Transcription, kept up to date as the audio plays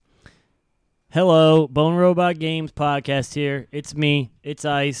Hello, Bone Robot Games podcast here. It's me. It's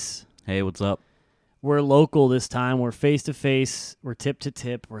Ice. Hey, what's up? We're local this time. We're face to face. We're tip to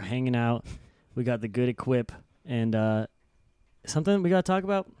tip. We're hanging out. We got the good equip. And something we got to talk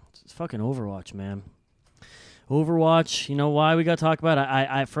about? It's fucking Overwatch, man. Overwatch, you know why we got to talk about it?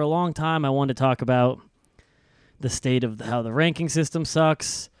 I for a long time, I wanted to talk about the state of how the ranking system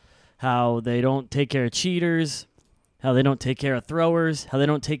sucks, how they don't take care of cheaters, how they don't take care of throwers, how they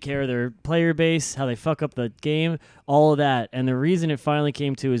don't take care of their player base, how they fuck up the game, all of that. And the reason it finally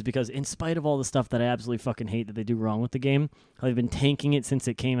came to is because in spite of all the stuff that I absolutely fucking hate that they do wrong with the game, how they've been tanking it since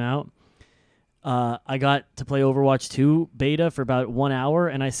it came out, I got to play Overwatch 2 beta for about 1 hour,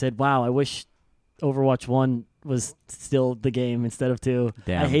 and I said, wow, I wish Overwatch 1 was still the game instead of 2.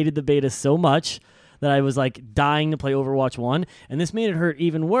 Damn. I hated the beta so much that I was like dying to play Overwatch 1, and this made it hurt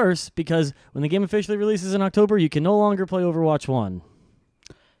even worse because when the game officially releases in October, you can no longer play Overwatch 1.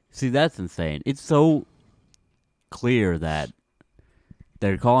 See, that's insane. It's so clear that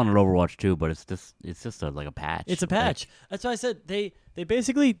they're calling it Overwatch 2, but it's just like a patch. It's a patch. That's why I said they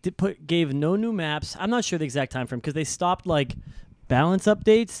basically gave no new maps. I'm not sure the exact time frame because they stopped like balance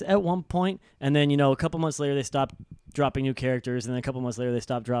updates at one point, and then a couple months later they stopped dropping new characters, and then a couple months later they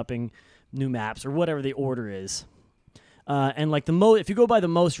stopped dropping new maps or whatever the order is. And like if you go by the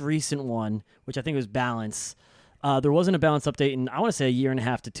most recent one, which I think was balance, there wasn't a balance update in I want to say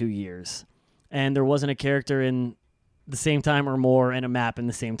 1.5 to 2 years, and there wasn't a character in the same time or more and a map in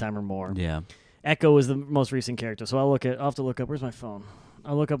the same time or more. Yeah. Echo was the most recent character, so I'll have to look up. Where's my phone?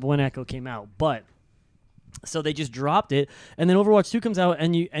 I'll look up when Echo came out, but. So they just dropped it, and then Overwatch 2 comes out,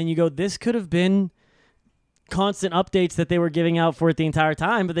 and you go, this could have been constant updates that they were giving out for it the entire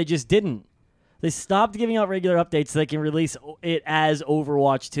time, but they just didn't. They stopped giving out regular updates so they can release it as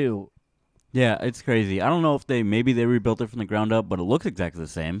Overwatch 2. Yeah, it's crazy. I don't know if maybe they rebuilt it from the ground up, but it looks exactly the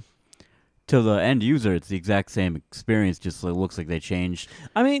same. To the end user, it's the exact same experience, just it looks like they changed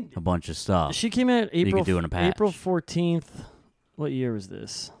a bunch of stuff. She came out April 14th. What year was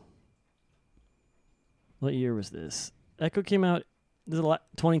this? Echo came out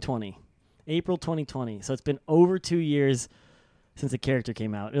 2020. April 2020. So it's been over 2 years since the character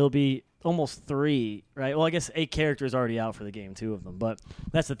came out. It'll be almost 3, right? Well, I guess a character is already out for the game, 2 of them. But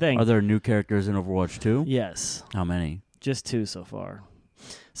that's the thing. Are there new characters in Overwatch 2? Yes. How many? Just 2 so far.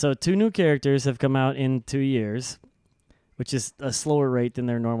 So 2 new characters have come out in 2 years, which is a slower rate than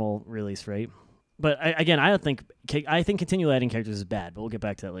their normal release rate. But I think continually adding characters is bad, but we'll get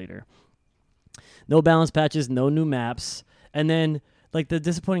back to that later. No balance patches, no new maps. And then, like, the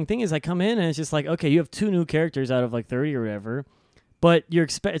disappointing thing is I come in and it's just like, okay, you have 2 new characters out of, like, 30 or whatever, but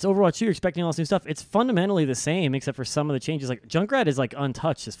it's Overwatch 2, you're expecting all this new stuff. It's fundamentally the same, except for some of the changes. Like, Junkrat is, like,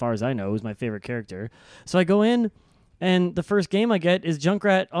 untouched as far as I know. Who's my favorite character. So I go in, and the first game I get is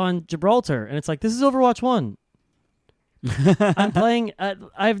Junkrat on Gibraltar, and it's like, this is Overwatch 1. I'm playing.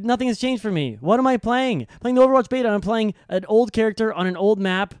 Nothing has changed for me. What am I playing? Playing the Overwatch beta. I'm playing an old character on an old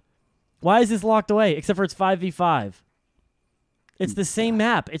map. Why is this locked away? Except for it's 5v5. It's the same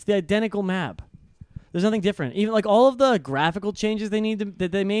map. It's the identical map. There's nothing different. Even like all of the graphical changes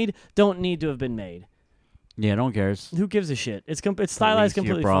that they made don't need to have been made. Yeah, no one cares. Who gives a shit? It's stylized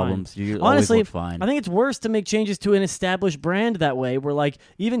completely problems. fine. You Honestly, always look fine. I think it's worse to make changes to an established brand that way, where like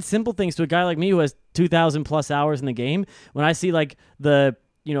even simple things to a guy like me who has 2,000 plus hours in the game, when I see like the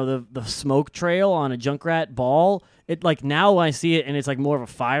smoke trail on a Junkrat ball, it like now when I see it and it's like more of a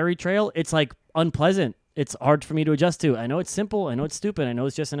fiery trail, it's like unpleasant. It's hard for me to adjust to. I know it's simple. I know it's stupid. I know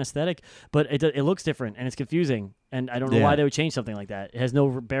it's just an aesthetic, but it looks different and it's confusing. And I don't know why they would change something like that. It has no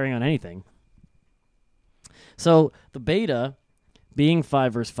bearing on anything. So the beta being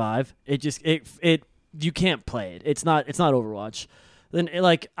 5 versus 5, it you can't play it. It's not Overwatch. Then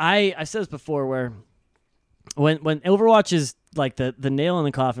I said this before, where when Overwatch is like the nail in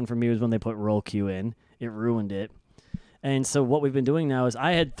the coffin for me was when they put role queue in. It ruined it. And so what we've been doing now is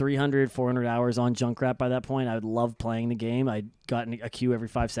I had 300, 400 hours on Junkrat by that point. I would love playing the game. I'd gotten a queue every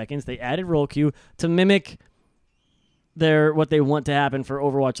 5 seconds. They added role queue to mimic what they want to happen for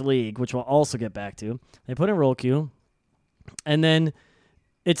Overwatch League, which we'll also get back to. They put in role queue, and then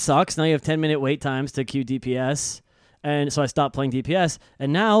it sucks. Now you have 10-minute wait times to queue DPS, and so I stopped playing DPS,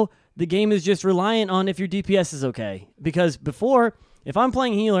 and now the game is just reliant on if your DPS is okay. Because before, if I'm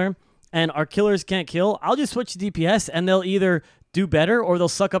playing healer and our killers can't kill, I'll just switch to DPS, and they'll either do better or they'll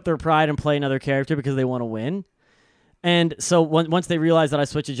suck up their pride and play another character because they want to win. And so once they realize that I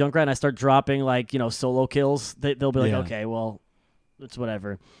switch to Junkrat and I start dropping solo kills, they'll be like, okay, well, it's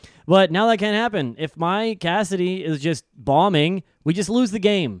whatever. But now that can't happen. If my Cassidy is just bombing, we just lose the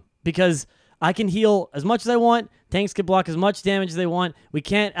game because I can heal as much as I want. Tanks can block as much damage as they want. We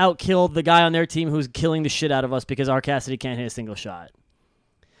can't outkill the guy on their team who's killing the shit out of us because our Cassidy can't hit a single shot.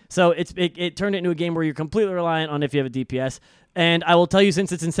 So it turned it into a game where you're completely reliant on if you have a DPS. And I will tell you,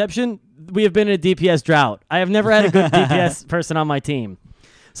 since its inception, we have been in a DPS drought. I have never had a good DPS person on my team.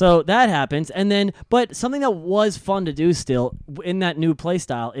 So that happens. And then, but something that was fun to do still in that new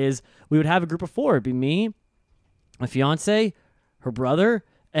playstyle is we would have a group of 4. It'd be me, my fiance, her brother,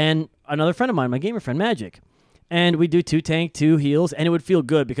 and another friend of mine, my gamer friend, Magic. And we'd do 2 tank, 2 heals, and it would feel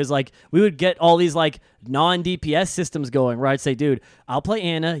good because, like, we would get all these, like, non-DPS systems going where I'd say, dude, I'll play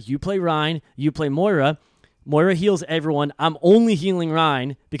Ana, you play Rein, you play Moira. Moira heals everyone. I'm only healing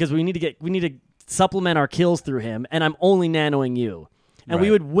Rein because we need to supplement our kills through him, and I'm only nanoing you. And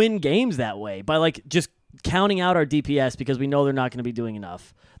we would win games that way by, like, just counting out our DPS because we know they're not going to be doing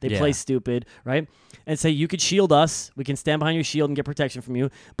enough. They play stupid, right? And say, you could shield us. We can stand behind your shield and get protection from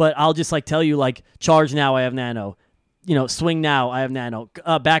you. But I'll just, like, tell you, like, charge now, I have nano. You know, swing now, I have nano.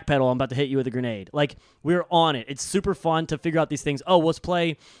 Backpedal, I'm about to hit you with a grenade. Like, we're on it. It's super fun to figure out these things. Oh, let's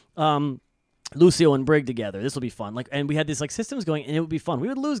play Lucio and Brig together. This will be fun. Like, and we had these, like, systems going, and it would be fun. We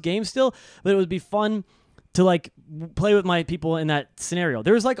would lose games still, but it would be fun to, like, play with my people in that scenario.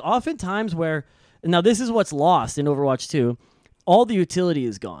 There's, like, often times where, now this is what's lost in Overwatch 2, all the utility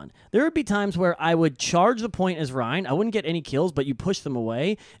is gone. There would be times where I would charge the point as Rein. I wouldn't get any kills, but you push them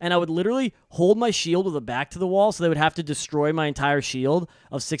away, and I would literally hold my shield with a back to the wall, so they would have to destroy my entire shield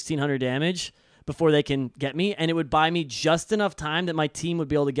of 1,600 damage before they can get me, and it would buy me just enough time that my team would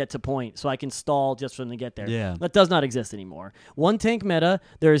be able to get to point, so I can stall just for them to get there. Yeah. That does not exist anymore. 1 tank meta,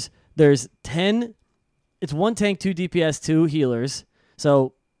 there's 10... It's 1 tank, 2 DPS, 2 healers,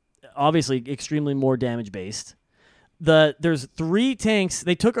 so obviously extremely more damage-based. There's 3 tanks.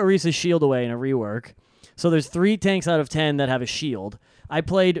 They took Orisa's shield away in a rework. So there's 3 tanks out of 10 that have a shield. I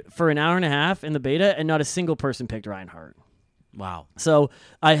played for an hour and a half in the beta, and not a single person picked Reinhardt. Wow. So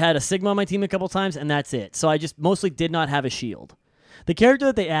I had a Sigma on my team a couple times, and that's it. So I just mostly did not have a shield. The character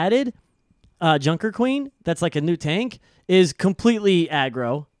that they added, Junker Queen, that's like a new tank, is completely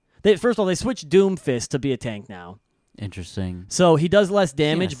aggro. First of all, they switched Doomfist to be a tank now. Interesting. So he does less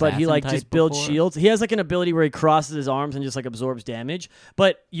damage, but he like just builds before? shields. He has like an ability where he crosses his arms and just like absorbs damage,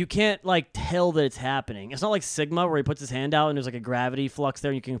 but you can't like tell that it's happening. It's not like Sigma where he puts his hand out and there's like a gravity flux there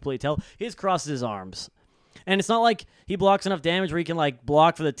and you can completely tell. He just crosses his arms. And it's not like he blocks enough damage where he can like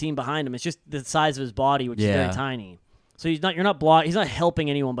block for the team behind him. It's just the size of his body, which is very tiny. So he's not helping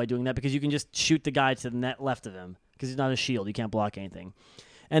anyone by doing that because you can just shoot the guy to the net left of him because he's not a shield. You can't block anything.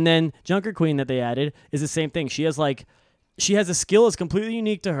 And then Junker Queen that they added is the same thing. She has a skill that's completely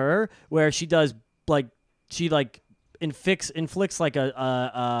unique to her where she does inflicts like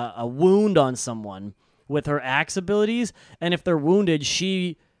a wound on someone with her axe abilities, and if they're wounded,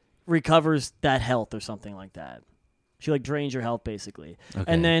 she recovers that health or something like that. She like drains your health basically. Okay.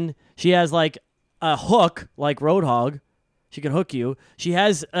 And then she has like a hook like Roadhog. She can hook you. She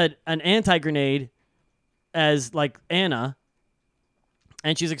has an anti-grenade as like Ana.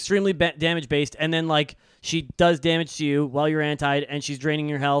 And she's extremely damage-based, and then, like, she does damage to you while you're antied, and she's draining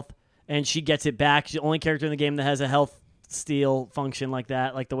your health, and she gets it back. She's the only character in the game that has a health steal function like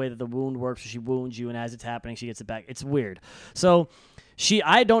that, like the way that the wound works, where she wounds you, and as it's happening, she gets it back. It's weird. So,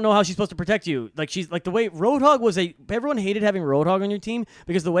 I don't know how she's supposed to protect you. Like, she's, like, the way Roadhog was everyone hated having Roadhog on your team,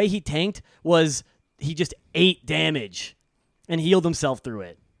 because the way he tanked was he just ate damage and healed himself through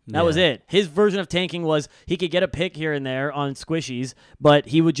it. That was it. His version of tanking was he could get a pick here and there on squishies, but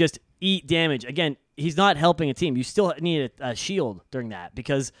he would just eat damage. Again, he's not helping a team. You still need a shield during that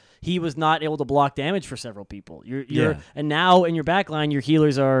because he was not able to block damage for several people. And now in your backline, your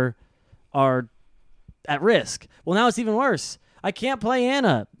healers are at risk. Well, now it's even worse. I can't play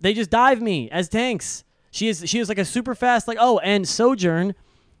Ana. They just dive me as tanks. She is like a super fast and Sojourn,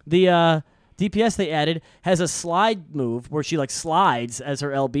 the DPS they added, has a slide move where she like slides as her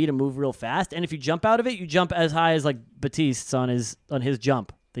LB to move real fast, and if you jump out of it, you jump as high as like Batiste's on his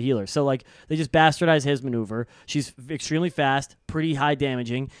jump, the healer. So like they just bastardize his maneuver. She's extremely fast, pretty high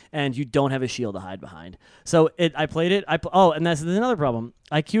damaging, and you don't have a shield to hide behind. So I played it. And that's another problem.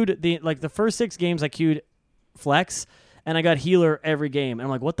 I queued the first 6 games I queued Flex, and I got healer every game, and I'm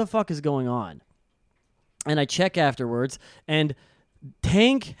like, what the fuck is going on? And I check afterwards, and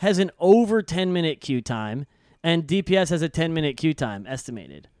Tank has an over 10-minute queue time, and DPS has a 10-minute queue time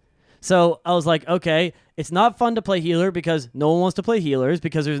estimated. So I was like, okay, it's not fun to play healer because no one wants to play healers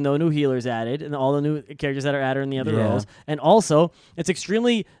because there's no new healers added, and all the new characters that are added in the other roles. And also, it's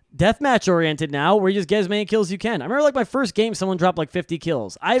extremely deathmatch oriented now, where you just get as many kills as you can. I remember like my first game, someone dropped like 50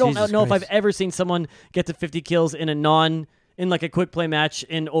 kills. I don't know if I've ever seen someone get to 50 kills in like a quick play match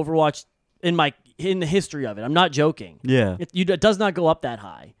in Overwatch in my in the history of it. I'm not joking. Yeah. It does not go up that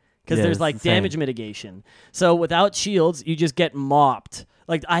high because Yeah, there's it's like insane. damage mitigation. So without shields, you just get mopped.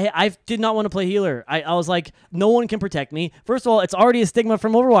 Like I did not want to play healer. I was like, no one can protect me. First of all, it's already a stigma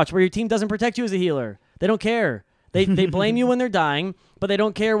from Overwatch where your team doesn't protect you as a healer. They don't care. They blame you when they're dying, but they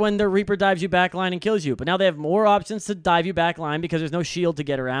don't care when their Reaper dives you backline and kills you. But now they have more options to dive you backline because there's no shield to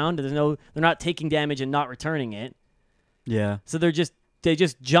get around. They're not taking damage and not returning it. Yeah. So they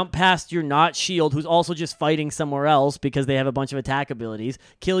just jump past your not shield, who's also just fighting somewhere else because they have a bunch of attack abilities,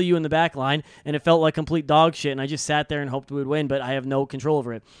 kill you in the back line, and it felt like complete dog shit, and I just sat there and hoped we would win, but I have no control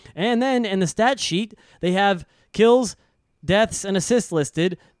over it. And then in the stat sheet, they have kills, deaths, and assists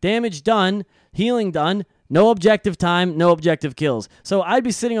listed, damage done, healing done, no objective time, no objective kills. So I'd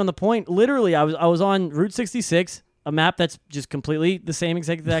be sitting on the point, literally, I was on Route 66, a map that's just completely the same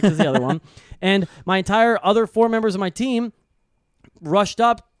exact as the other one, and my entire other 4 members of my team rushed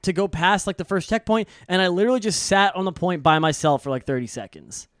up to go past like the first checkpoint, and I literally just sat on the point by myself for like 30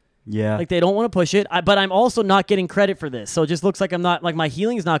 seconds. Yeah. Like they don't want to push it, but I'm also not getting credit for this. So it just looks like I'm not, like my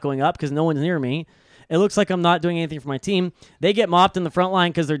healing's not going up because no one's near me. It looks like I'm not doing anything for my team. They get mopped in the front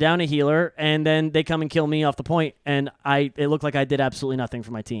line because they're down a healer, and then they come and kill me off the point, and it looked like I did absolutely nothing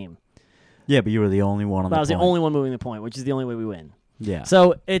for my team. Yeah, but you were the only one on But the I was point. the only one moving the point, which is the only way we win. Yeah.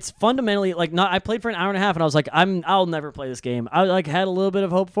 So it's fundamentally like I played for an hour and a half, and I was like, I'll never play this game. I like had a little bit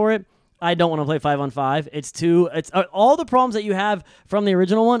of hope for it. I don't want to play 5-on-5. It's all the problems that you have from the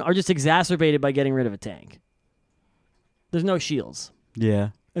original one are just exacerbated by getting rid of a tank. There's no shields. Yeah.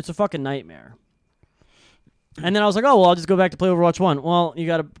 It's a fucking nightmare. And then I was like, oh well, I'll just go back to play Overwatch 1. Well, you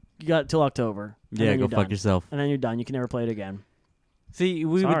got till October. Yeah, go fuck yourself. And then you're done. You can never play it again. See,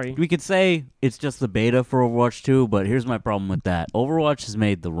 Sorry. we could say it's just the beta for Overwatch 2, but here's my problem with that. Overwatch has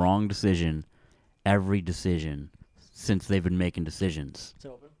made the wrong decision every decision since they've been making decisions. Is it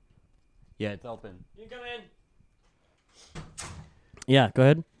open? Yeah, it's open. You can come in. Yeah, go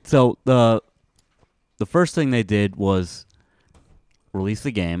ahead. So the first thing they did was release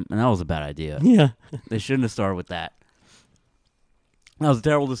the game, and that was a bad idea. Yeah. They shouldn't have started with that. That was a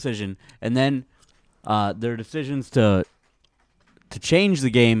terrible decision. And then their decisions to change the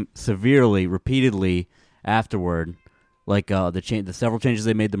game severely, repeatedly afterward, like the several changes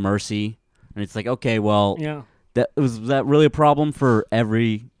they made to Mercy, and it's like, okay, well, Yeah. was that really a problem for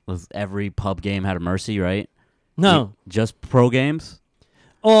every pub game had a Mercy, right? No. Just pro games?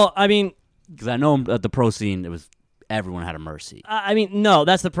 Well, I mean, Because I know at the pro scene, everyone had a Mercy. I mean, no,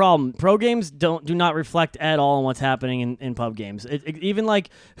 that's the problem. Pro games do not reflect at all on what's happening in pub games. Even like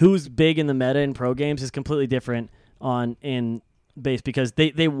who's big in the meta in pro games is completely different in base because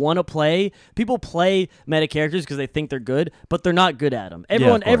they want to play. People play meta characters because they think they're good, but they're not good at them.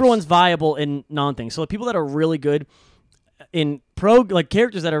 Everyone's viable in non-things. So the people that are really good in pro, like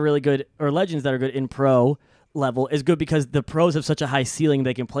characters that are really good or legends that are good in pro level is good because the pros have such a high ceiling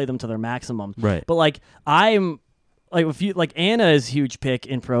they can play them to their maximum. Right. But like Anna is a huge pick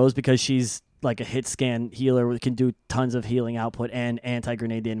in pros because she's like a hit scan healer that can do tons of healing output and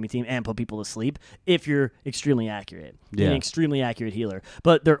anti-grenade the enemy team and put people to sleep if you're extremely accurate. Yeah. An extremely accurate healer.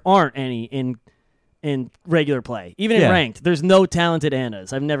 But there aren't any in regular play. Even in ranked, there's no talented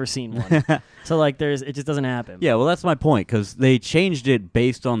Annas. I've never seen one. So like it just doesn't happen. Yeah, well, that's my point, because they changed it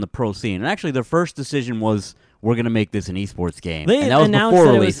based on the pro scene. And actually, their first decision was, we're going to make this an esports game. They and that was announced before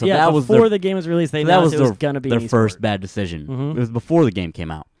that release. So yeah, that was before the game was released, they announced it was going to be their an first esport. bad decision. Mhm. It was before the game came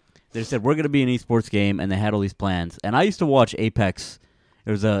out. They said, we're going to be an esports game, and they had all these plans. And I used to watch Apex.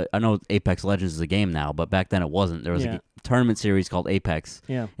 I know Apex Legends is a game now, but back then it wasn't. There was a tournament series called Apex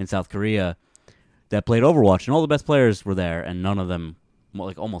in South Korea that played Overwatch, and all the best players were there, and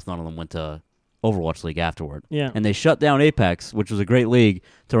almost none of them went to Overwatch League afterward. Yeah. And they shut down Apex, which was a great league,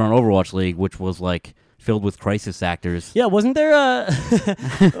 to run Overwatch League, which was like filled with crisis actors. Yeah, wasn't there a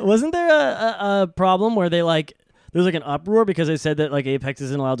problem where they like there was like an uproar because they said that like Apex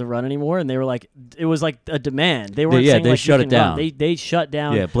isn't allowed to run anymore, and they were like it was like a demand. They weren't saying they like shut you it can run. down. They shut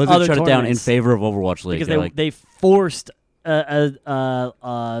down. Yeah, Blizzard other shut it down in tournaments favor of Overwatch League because they forced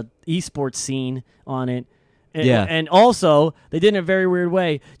a esports scene on it. And also they did it in a very weird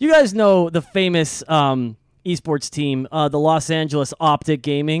way. You guys know the famous esports team, the Los Angeles Optic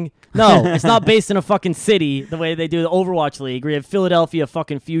Gaming. No, it's not based in a fucking city the way they do the Overwatch League. We have Philadelphia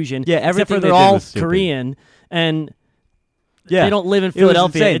fucking Fusion. Yeah, except everything for they're they did all was stupid. Korean and Yeah. they don't live in It was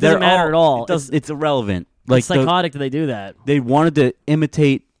Philadelphia. insane. It doesn't matter at all. It's irrelevant. It's psychotic that they do that. They wanted to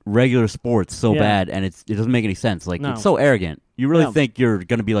imitate regular sports so Yeah. bad, and it doesn't make any sense. Like, No. it's so arrogant. You really No. think you're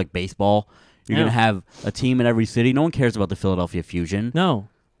going to be like baseball? You're Yeah. going to have a team in every city? No one cares about the Philadelphia Fusion. No.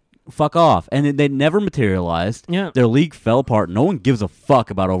 fuck off. And they never materialized. Yeah. Their league fell apart. No one gives a fuck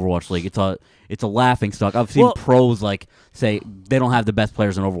about Overwatch League. It's a laughing stock. I've seen pros say they don't have the best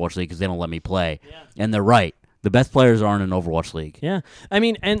players in Overwatch League because they don't let me play. Yeah. And they're right. The best players aren't in Overwatch League. Yeah. I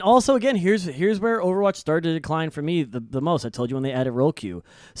mean, and also, again, here's where Overwatch started to decline for me the most. I told you when they added role queue.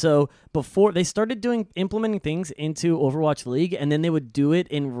 So before they started implementing things into Overwatch League, and then they would do it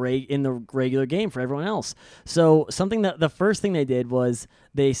in the regular game for everyone else. So the first thing they did was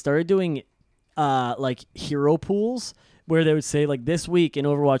they started doing hero pools where they would say, like, this week in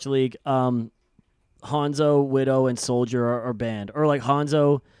Overwatch League, Hanzo, Widow, and Soldier are banned. Or like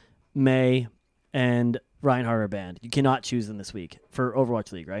Hanzo, Mei, and Reinhardt are banned. You cannot choose them this week for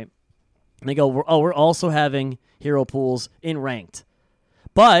Overwatch League, right? And they go, we're also having hero pools in ranked.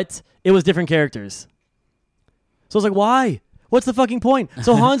 But it was different characters. So I was like, why? What's the fucking point?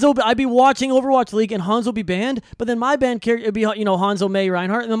 So Hanzo, I'd be watching Overwatch League and Hanzo would be banned, but then my banned character would be, Hanzo, Mei,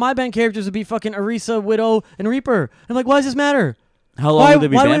 Reinhardt, and then my banned characters would be fucking Orisa, Widow, and Reaper. And I'm like, why does this matter? How long would they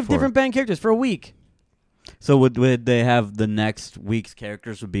be why banned do we have for? different banned characters for a week? So would they have the next week's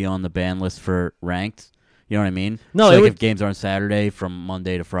characters would be on the ban list for ranked? You know what I mean? No, so if games are on Saturday, from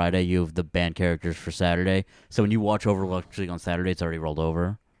Monday to Friday, you have the banned characters for Saturday. So when you watch Overwatch League on Saturday, it's already rolled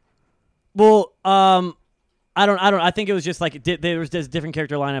over. Well, I don't. I think it was just like there was this different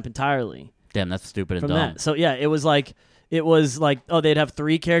character lineup entirely. Damn, that's stupid and from dumb. that. So yeah, it was like they'd have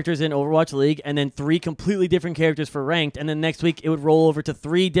 3 characters in Overwatch League and then 3 completely different characters for ranked, and then next week it would roll over to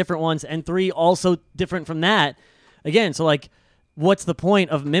 3 different ones and 3 also different from that. Again, so like, what's the point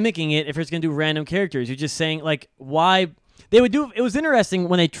of mimicking it if it's going to do random characters? You're just saying, like, why they would do. It was interesting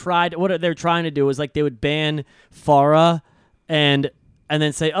when they tried. What they're trying to do is like they would ban Pharah and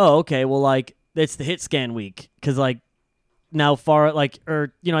then say, oh, okay, well, like, it's the hit scan week because like now Pharah, like,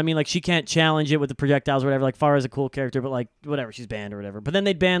 or you know what I mean, like, she can't challenge it with the projectiles or whatever. Like, Pharah's a cool character, but like whatever, she's banned or whatever. But then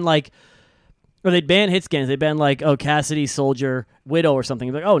they'd ban they'd ban hit scans. They'd ban like, oh, Cassidy, Soldier, Widow or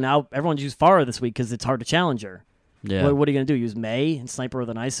something. Like, oh, now everyone's used Pharah this week because it's hard to challenge her. Yeah. What are you going to do? Use Mei and Sniper with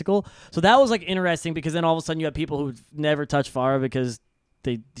an Icicle? So that was like interesting because then all of a sudden you have people who've never touched Pharah because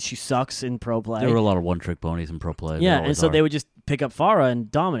she sucks in pro play. There were a lot of one-trick ponies in pro play. Yeah, and so they would just pick up Pharah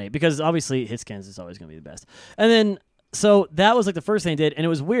and dominate because obviously hit scans is always going to be the best. And then so that was like the first thing they did, and it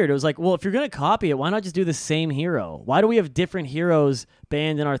was weird. It was like, well, if you're going to copy it, why not just do the same hero? Why do we have different heroes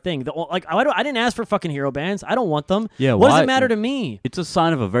banned in our thing? I didn't ask for fucking hero bans. I don't want them. Yeah, what does it matter to me? It's a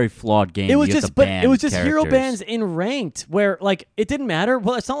sign of a very flawed game. It was just characters. hero bans in ranked where like it didn't matter.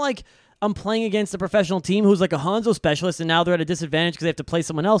 Well, it's not like I'm playing against a professional team who's like a Hanzo specialist and now they're at a disadvantage because they have to play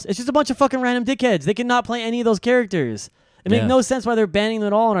someone else. It's just a bunch of fucking random dickheads. They cannot play any of those characters. It made no sense why they're banning them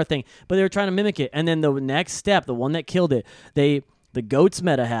at all on our thing, but they were trying to mimic it. And then the next step, the one that killed it, the Goats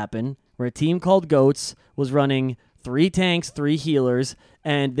meta happened, where a team called Goats was running 3 tanks, 3 healers,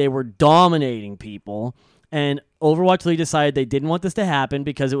 and they were dominating people. And Overwatch League decided they didn't want this to happen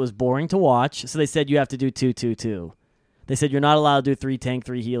because it was boring to watch, so they said you have to do 2-2-2. They said you're not allowed to do 3 tank,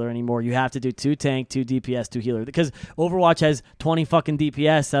 3 healer anymore. You have to do 2 tank, 2 DPS, 2 healer. Because Overwatch has 20 fucking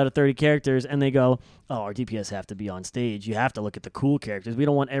DPS out of 30 characters, and they go, oh, our DPS have to be on stage. You have to look at the cool characters. We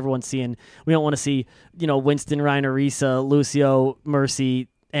don't want everyone seeing, we don't want to see, Winston, Ryan, Orisa, Lucio, Mercy,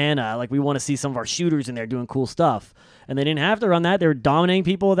 Anna. Like, we want to see some of our shooters in there doing cool stuff. And they didn't have to run that. They were dominating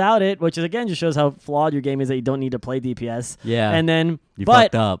people without it, which is, again, just shows how flawed your game is that you don't need to play DPS. Yeah. And then, you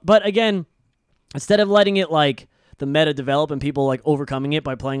fucked up. But again, instead of letting it, like, the meta develop and people like overcoming it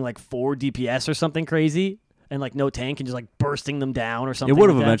by playing like 4 DPS or something crazy and like no tank and just like bursting them down or something. It would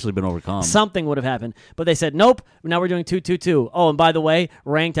have like eventually been overcome. Something would have happened. But they said, nope, now we're doing 2-2-2. Oh, and by the way,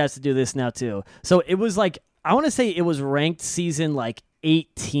 ranked has to do this now too. So it was like, I want to say it was ranked season like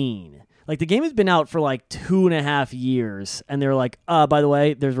 18. Like the game has been out for like 2.5 years. And they're like, by the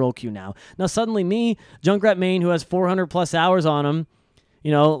way, there's role queue now. Now suddenly me, Junkrat main, who has 400 plus hours on him,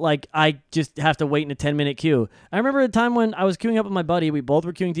 like I just have to wait in a 10-minute queue. I remember a time when I was queuing up with my buddy. We both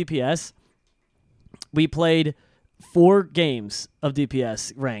were queuing DPS. We played 4 games of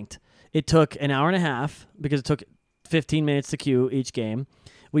DPS ranked. It took an hour and a half because it took 15 minutes to queue each game.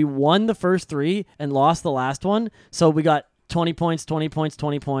 We won the first 3 and lost the last one. So we got 20 points, 20 points,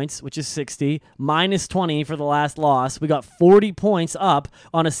 20 points, which is 60, minus 20 for the last loss. We got 40 points up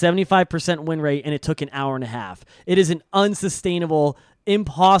on a 75% win rate, and it took an hour and a half. It is an unsustainable,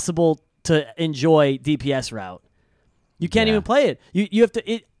 impossible to enjoy DPS route. You can't even play it. You have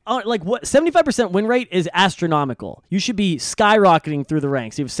to like what 75% win rate is astronomical. You should be skyrocketing through the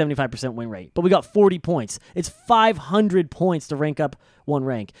ranks. You have 75% win rate. But we got 40 points. It's 500 points to rank up one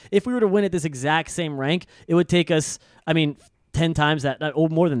rank. If we were to win at this exact same rank, it would take us, 10 times that, or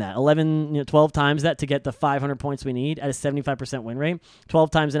more than that, 11, 12 times that to get the 500 points we need at a 75% win rate,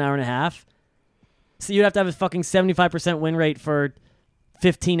 12 times an hour and a half. So you'd have to have a fucking 75% win rate for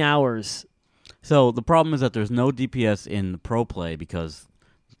 15 hours. So the problem is that there's no DPS in the pro play because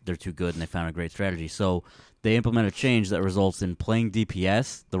they're too good and they found a great strategy. So they implement a change that results in playing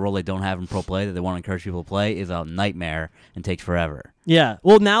DPS, the role they don't have in pro play that they want to encourage people to play, is a nightmare and takes forever. Yeah.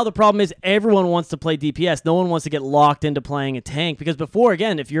 Well, now the problem is everyone wants to play DPS. No one wants to get locked into playing a tank because before,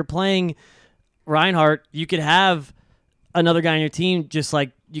 again, if you're playing Reinhardt, you could have another guy on your team just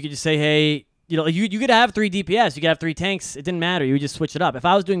like you could just say, hey, you could have 3 DPS. You could have 3 tanks. It didn't matter. You would just switch it up. If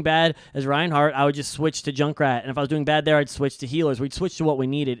I was doing bad as Reinhardt, I would just switch to Junkrat. And if I was doing bad there, I'd switch to healers. We'd switch to what we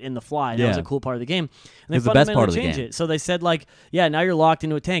needed in the fly. And that was a cool part of the game. And they the best part of the changed game. it. So they said, like, yeah, now you're locked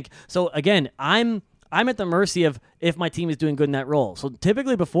into a tank. So, again, I'm at the mercy of if my team is doing good in that role. So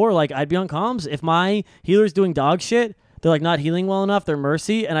typically before, like, I'd be on comms. If my healer's doing dog shit, they're like not healing well enough, they're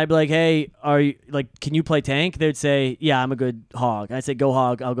mercy, and I'd be like, hey, can you play tank? They'd say, yeah, I'm a good hog. I'd say, go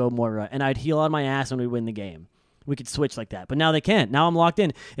hog, I'll go Moira. And I'd heal on my ass when we win the game. We could switch like that. But now they can't. Now I'm locked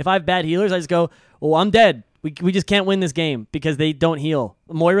in. If I have bad healers, I just go, well, I'm dead. We just can't win this game because they don't heal.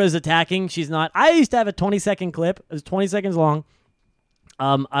 Moira is attacking. She's not. I used to have a 20-second clip. It was 20 seconds long.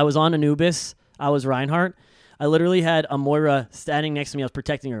 I was on Anubis. I was Reinhardt. I literally had a Moira standing next to me. I was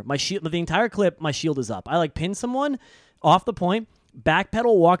protecting her. My shield, the entire clip, my shield is up. I pin someone off the point,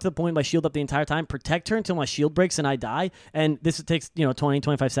 backpedal, walk to the point, my shield up the entire time, protect her until my shield breaks and I die. And this takes 20,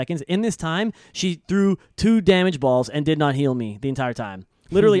 25 seconds. In this time, she threw 2 damage balls and did not heal me the entire time.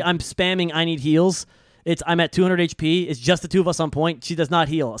 Literally, I'm spamming I need heals. I'm at 200 HP. It's just the 2 of us on point. She does not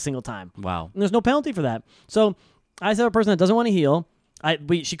heal a single time. Wow. And there's no penalty for that. So I said a person that doesn't want to heal.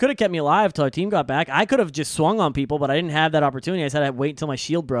 She could have kept me alive till our team got back. I could have just swung on people, but I didn't have that opportunity. I said I'd wait until my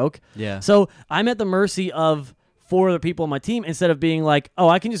shield broke. Yeah. So I'm at the mercy of 4 other people on my team instead of being like, oh,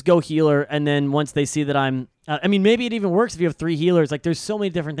 I can just go healer, and then once they see that I'm... maybe it even works if you have 3 healers. Like, there's so many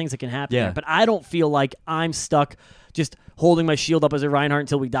different things that can happen there. But I don't feel like I'm stuck just holding my shield up as a Reinhardt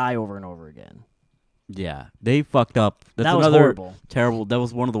until we die over and over again. Yeah, they fucked up. That was horrible. Terrible. That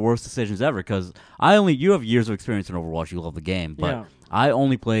was one of the worst decisions ever because you have years of experience in Overwatch. You love the game, but I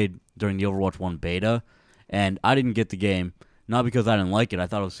only played during the Overwatch 1 beta, and I didn't get the game, not because I didn't like it. I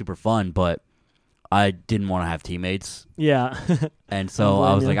thought it was super fun, but I didn't want to have teammates. Yeah. And so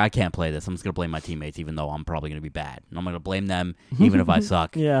I was like, I can't play this. I'm just going to blame my teammates, even though I'm probably going to be bad. And I'm going to blame them, even if I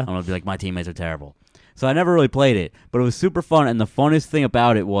suck. Yeah. I'm going to be like, my teammates are terrible. So I never really played it, but it was super fun, and the funnest thing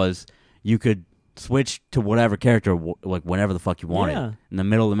about it was you could switch to whatever character, like whenever the fuck you wanted. In the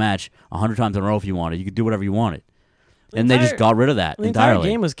middle of the match, 100 times in a row if you wanted. You could do whatever you wanted. And they just got rid of that entirely. The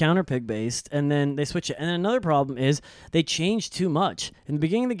entire game was counterpick based, and then they switched it. And then another problem is they changed too much. In the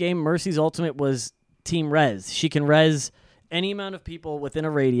beginning of the game, Mercy's ultimate was team res. She can res any amount of people within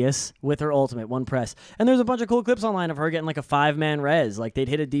a radius with her ultimate, one press. And there's a bunch of cool clips online of her getting like a 5-man res. Like they'd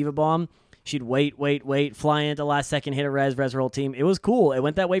hit a diva bomb. She'd wait, fly in at the last second, hit a res her whole team. It was cool. It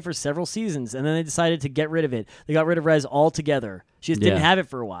went that way for several seasons, and then they decided to get rid of it. They got rid of res altogether. She just didn't have it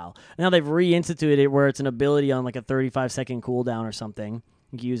for a while. Now they've reinstituted it where it's an ability on like a 35-second cooldown or something.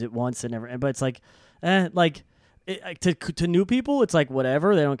 You can use it once and never. But it's like, to new people, it's like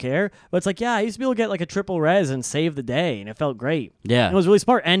whatever. They don't care. But it's like, yeah, I used to be able to get like a triple res and save the day, and it felt great. Yeah. And it was really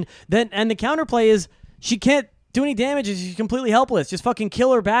smart. And the counterplay is she can't do any damage. She's completely helpless. Just fucking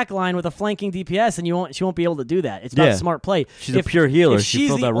kill her back line with a flanking DPS, and she won't be able to do that. It's not smart play. She's a pure healer. If she's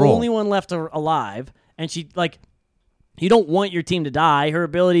the only one left alive, and you don't want your team to die. Her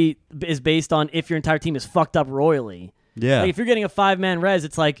ability is based on if your entire team is fucked up royally. Yeah. Like if you're getting a 5-man res,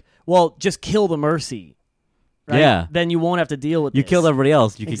 it's like, well, just kill the Mercy. Right? Yeah. Then you won't have to deal with You this. killed everybody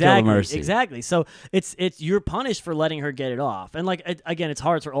else. You can kill the Mercy. Exactly. So it's you're punished for letting her get it off. And again, it's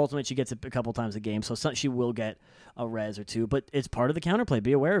hard. It's her ultimate. She gets it a couple times a game, so she will get a res or 2. But it's part of the counterplay.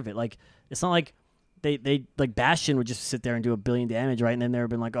 Be aware of it. Like it's not like they like Bastion would just sit there and do 1 billion damage, right? And then they've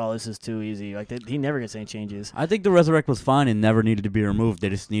been like, oh, this is too easy. Like he never gets any changes. I think the Resurrect was fine and never needed to be removed. They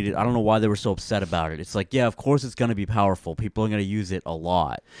just needed. I don't know why they were so upset about it. It's like, yeah, of course it's going to be powerful. People are going to use it a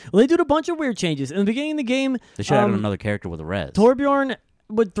lot. Well, they did a bunch of weird changes in the beginning of the game. They should have had another character with a res. Torbjorn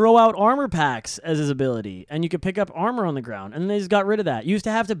would throw out armor packs as his ability, and you could pick up armor on the ground. And then they just got rid of that. You used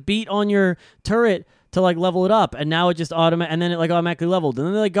to have to beat on your turret to level it up, and now it just and then it automatically leveled, and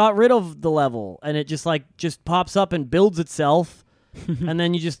then they got rid of the level, and it just pops up and builds itself, and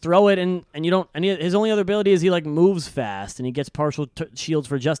then you just throw it, and you don't. And his only other ability is he moves fast, and he gets partial shields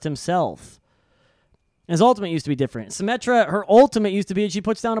for just himself. And his ultimate used to be different. Symmetra, her ultimate used to be she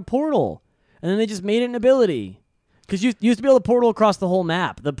puts down a portal, and then they just made it an ability because you used to be able to portal across the whole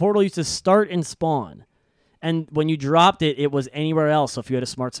map. The portal used to start and spawn. And when you dropped it, it was anywhere else. So if you had a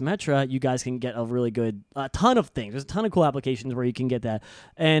Smart Symmetra, you guys can get a really good ton of things. There's a ton of cool applications where you can get that.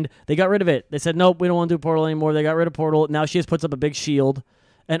 And they got rid of it. They said, nope, we don't want to do Portal anymore. They got rid of Portal. Now she just puts up a big shield.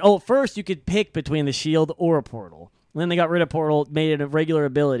 And first you could pick between the shield or a Portal. And then they got rid of Portal, made it a regular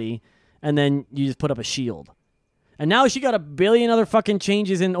ability, and then you just put up a shield. And now she got a billion other fucking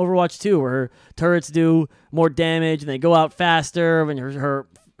changes in Overwatch 2 where her turrets do more damage and they go out faster and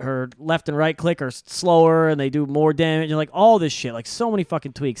her left and right click are slower and they do more damage and like all this shit, like so many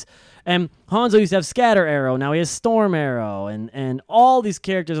fucking tweaks. And Hanzo used to have Scatter Arrow, now he has Storm Arrow, and all these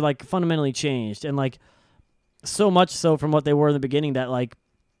characters are like fundamentally changed, and like so much so from what they were in the beginning that like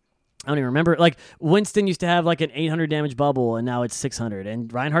I don't even remember. Like Winston used to have like an 800 damage bubble, and now it's 600.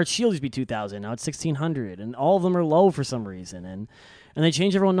 And Reinhardt's shield used to be 2,000, now it's 1,600. And all of them are low for some reason, and they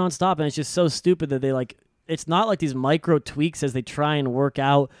change everyone nonstop. And it's just so stupid that they like. It's not like these micro tweaks as they try and work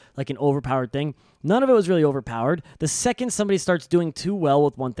out like an overpowered thing. None of it was really overpowered. The second somebody starts doing too well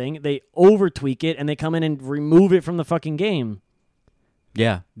with one thing, they over tweak it and they come in and remove it from the fucking game.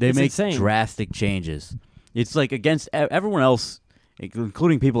 Yeah, they make insane. Drastic changes. It's like against everyone else,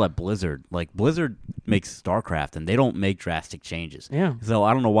 including people at Blizzard. Like Blizzard makes StarCraft and they don't make drastic changes. Yeah. So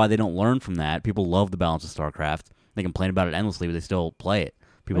I don't know why they don't learn from that. People love the balance of StarCraft. They complain about it endlessly, but they still play it.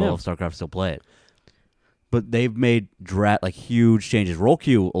 People love StarCraft, still play it. But they've made huge changes. Roll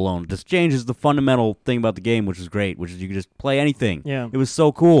queue alone just changes the fundamental thing about the game, which is great, which is you can just play anything. Yeah. It was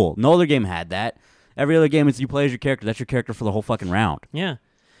so cool. No other game had that. Every other game is you play as your character. That's your character for the whole fucking round. Yeah.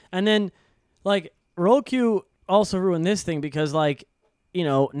 And then, like, roll queue also ruined this thing because, like, you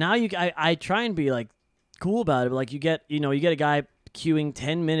know, now I try and be, like, cool about it. But, like, you get a guy queuing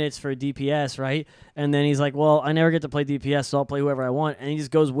 10 minutes for a DPS, right? And then he's like, well, I never get to play DPS, so I'll play whoever I want. And he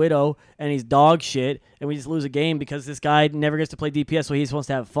just goes Widow, and he's dog shit, and we just lose a game because this guy never gets to play DPS, so he's supposed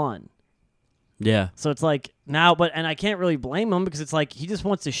to have fun. Yeah. So it's like, now, and I can't really blame him because it's like, he just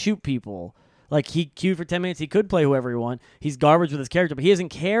wants to shoot people. Like, he queued for 10 minutes. He could play whoever he wants. He's garbage with his character, but he doesn't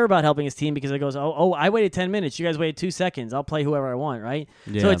care about helping his team because it goes, oh, I waited 10 minutes. You guys waited 2 seconds. I'll play whoever I want, right?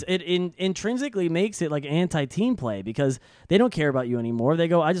 Yeah. So it intrinsically makes it like anti-team play because they don't care about you anymore. They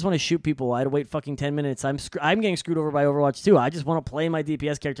go, I just want to shoot people. I had to wait fucking 10 minutes. I'm getting screwed over by Overwatch 2. I just want to play my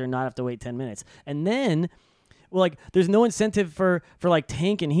DPS character and not have to wait 10 minutes. And then... well, like, there's no incentive for like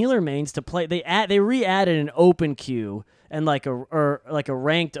tank and healer mains to play. They re-added an open queue and like a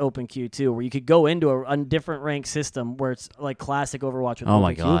ranked open queue too, where you could go into a different rank system where it's like classic Overwatch with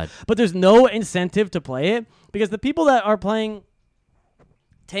open queue. God! But there's no incentive to play it because the people that are playing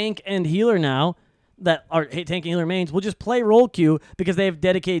tank and healer now, that are tank and healer mains, will just play roll queue because they have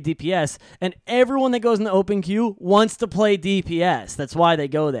dedicated DPS, and everyone that goes in the open queue wants to play DPS. That's why they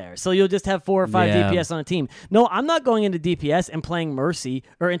go there. So you'll just have 4 or 5 DPS on a team. No, I'm not going into DPS and playing Mercy,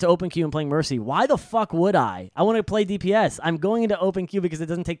 or into open queue and playing Mercy. Why the fuck would I? I want to play DPS. I'm going into open queue because it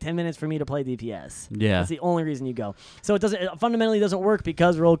doesn't take 10 minutes for me to play DPS. Yeah. That's the only reason you go. So it fundamentally doesn't work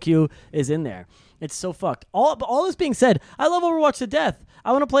because roll queue is in there. It's so fucked. All this being said, I love Overwatch to death.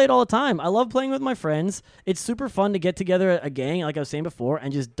 I want to play it all the time. I love playing with my friends. It's super fun to get together a gang, like I was saying before,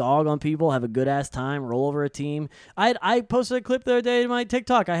 and just dog on people, have a good-ass time, roll over a team. I posted a clip the other day in my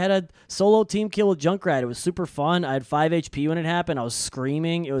TikTok. I had a solo team kill with Junkrat. It was super fun. I had 5 HP when it happened. I was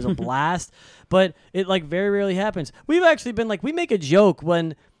screaming. It was a blast. But it, like, very rarely happens. We've actually been, like, we make a joke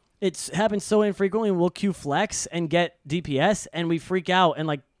when... it happens so infrequently. We'll queue flex and get DPS, and we freak out and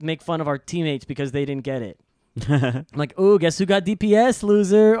like make fun of our teammates because they didn't get it. I'm like, oh, guess who got DPS,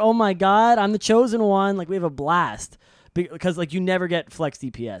 loser? Oh my god, I'm the chosen one. Like, we have a blast because like you never get flex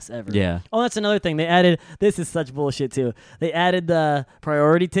DPS ever. Yeah. Oh, that's another thing they added. This is such bullshit too. They added the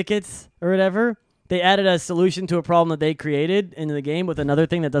priority tickets or whatever. They added a solution to a problem that they created in the game with another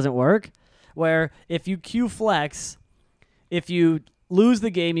thing that doesn't work. Where if you queue flex, if you lose the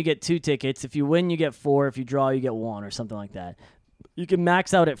game, you get 2 tickets. If you win, you get 4. If you draw, you get 1 or something like that. You can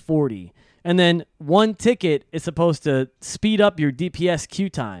max out at 40. And then 1 ticket is supposed to speed up your DPS queue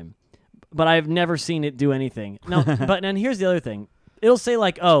time. But I've never seen it do anything. Now, and here's the other thing. It'll say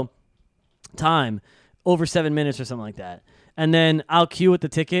like, oh, time over 7 minutes or something like that. And then I'll queue with the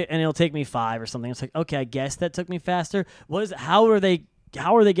ticket and it'll take me 5 or something. It's like, okay, I guess that took me faster. How are they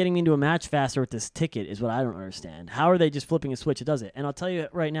getting me into a match faster with this ticket is what I don't understand. How are they just flipping a switch? It does it. And I'll tell you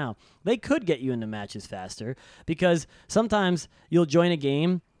right now, they could get you into matches faster because sometimes you'll join a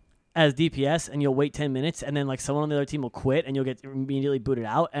game as DPS and you'll wait 10 minutes and then like someone on the other team will quit and you'll get immediately booted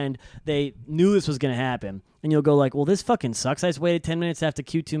out and they knew this was going to happen. And you'll go like, well, this fucking sucks. I just waited 10 minutes to have to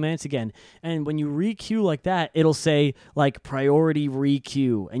queue 2 minutes again. And when you re-queue like that, it'll say like priority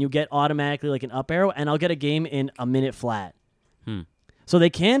re-queue and you get automatically like an up arrow and I'll get a game in a minute flat. So they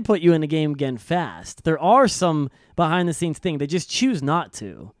can put you in the game again fast. There are some behind-the-scenes things. They just choose not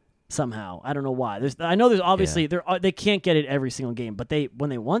to somehow. I don't know why. I know there's obviously they can't get it every single game, but when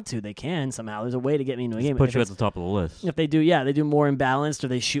they want to, they can somehow. There's a way to get me into a game. Put you at the top of the list. If they do, they do more imbalanced, or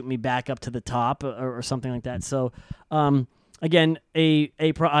they shoot me back up to the top, or something like that. So, again,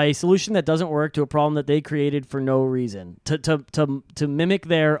 a solution that doesn't work to a problem that they created for no reason to mimic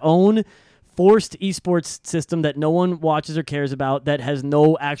their own forced esports system that no one watches or cares about, that has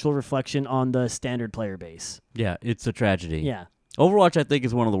no actual reflection on the standard player base. Yeah, it's a tragedy. Yeah. Overwatch, I think,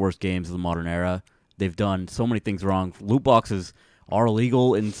 is one of the worst games of the modern era. They've done so many things wrong. Loot boxes are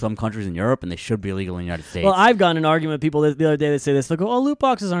illegal in some countries in Europe, and they should be illegal in the United States. Well, I've gotten an argument with people the other day that say this. They go, loot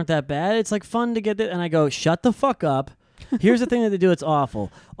boxes aren't that bad. It's like fun to get it. And I go, shut the fuck up. Here's the thing that they do. It's awful.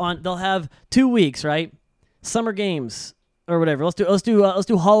 They'll have 2 weeks, right? Summer games or whatever. Let's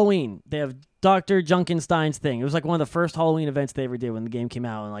do Halloween. They have Dr. Junkenstein's thing. It was like one of the first Halloween events they ever did when the game came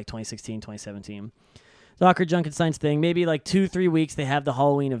out in like 2016, 2017. Dr. Junkenstein's thing. Maybe like 2-3 weeks they have the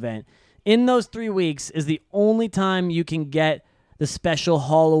Halloween event. In those 3 weeks is the only time you can get the special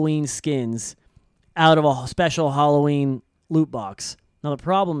Halloween skins out of a special Halloween loot box. Now the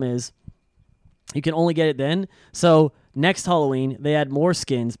problem is you can only get it then. So next Halloween they add more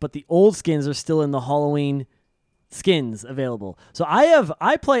skins, but the old skins are still in the Halloween skins available. So I have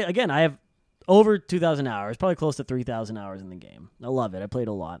over 2,000 hours, probably close to 3,000 hours in the game. I love it. I played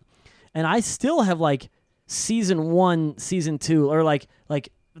a lot. And I still have like Season 1, Season 2, or like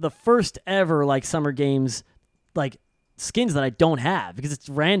the first ever like Summer Games like skins that I don't have because it's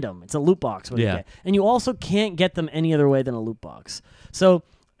random. It's a loot box. You get. And you also can't get them any other way than a loot box. So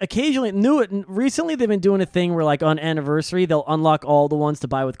occasionally, recently they've been doing a thing where like on anniversary they'll unlock all the ones to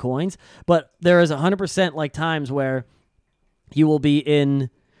buy with coins, but there is 100% like times where you'll be in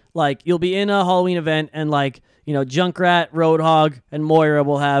a Halloween event and like, you know, Junkrat, Roadhog, and Moira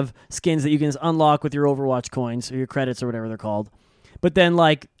will have skins that you can just unlock with your Overwatch coins or your credits or whatever they're called. But then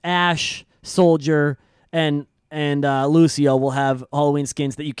like Ashe, Soldier, and Lucio will have Halloween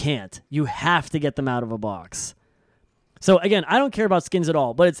skins that you can't. You have to get them out of a box. So again, I don't care about skins at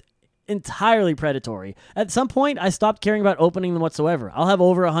all, but it's entirely predatory. At some point, I stopped caring about opening them whatsoever. I'll have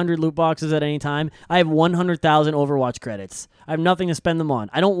over 100 loot boxes at any time. I have 100,000 Overwatch credits. I have nothing to spend them on.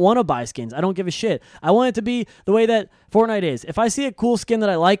 I don't want to buy skins. I don't give a shit. I want it to be the way that Fortnite is. If I see a cool skin that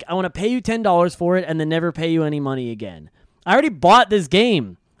I like, I want to pay you $10 for it and then never pay you any money again. I already bought this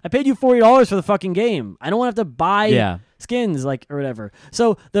game. I paid you $40 for the fucking game. I don't want to have to buy skins or whatever.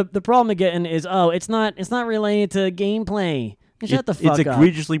 So the problem again is, it's not related to gameplay. Shut the fuck up. It's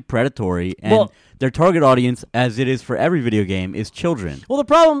egregiously predatory, and their target audience, as it is for every video game, is children. Well, the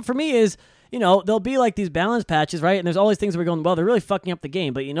problem for me is, you know, there'll be like these balance patches, right? And there's all these things where we're going, well, they're really fucking up the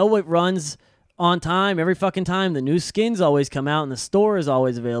game. But you know what runs on time every fucking time? The new skins always come out, and the store is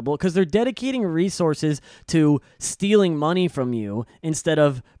always available because they're dedicating resources to stealing money from you instead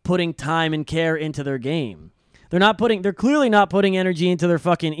of putting time and care into their game. They're clearly not putting energy into their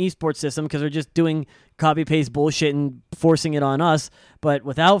fucking esports system because they're just doing copy-paste bullshit and forcing it on us. But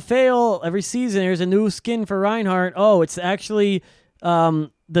without fail, every season there's a new skin for Reinhardt. Oh, it's actually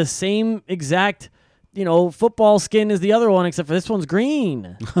the same exact, you know, football skin as the other one, except for this one's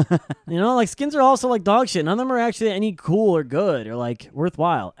green. You know, like skins are also like dog shit. None of them are actually any cool or good or like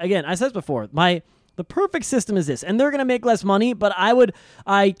worthwhile. Again, I said this before, the perfect system is this, and they're going to make less money, but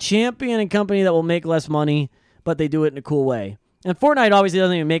I champion a company that will make less money, but they do it in a cool way. And Fortnite obviously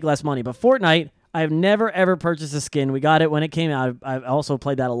doesn't even make less money, but Fortnite, I've never, ever purchased a skin. We got it when it came out. I also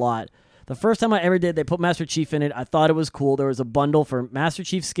played that a lot. The first time I ever did, they put Master Chief in it. I thought it was cool. There was a bundle for Master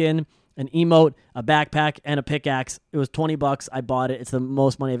Chief skin, an emote, a backpack, and a pickaxe. It was $20. I bought it. It's the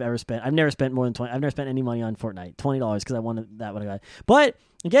most money I've ever spent. I've never spent more than $20. I've never spent any money on Fortnite. $20 because I wanted that when I got it. But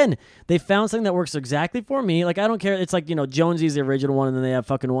again, they found something that works exactly for me. Like, I don't care. It's like, you know, Jonesy's the original one, and then they have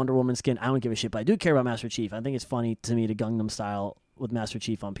fucking Wonder Woman skin. I don't give a shit, but I do care about Master Chief. I think it's funny to me to Gangnam Style with Master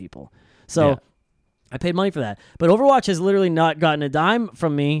Chief on people. So I paid money for that. But Overwatch has literally not gotten a dime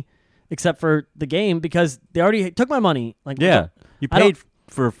from me except for the game because they already took my money. Like, you paid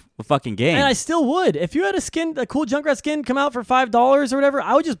for a fucking game. And I still would. If you had a cool Junkrat skin come out for $5 or whatever,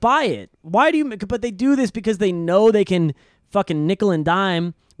 I would just buy it. But they do this because they know they can fucking nickel and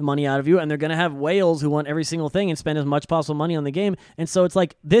dime the money out of you, and they're going to have whales who want every single thing and spend as much possible money on the game. And so it's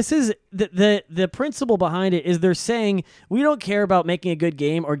like, this is the principle behind it is they're saying, we don't care about making a good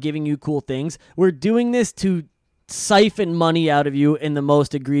game or giving you cool things. We're doing this to siphon money out of you in the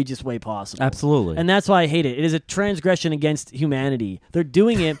most egregious way possible. Absolutely. And that's why I hate it. It is a transgression against humanity. They're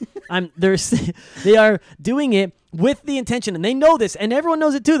doing it. They are doing it with the intention, and they know this, and everyone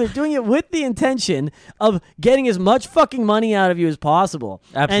knows it too. They're doing it with the intention of getting as much fucking money out of you as possible.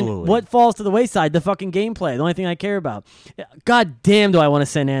 Absolutely. And what falls to the wayside? The fucking gameplay. The only thing I care about. God damn, do I want to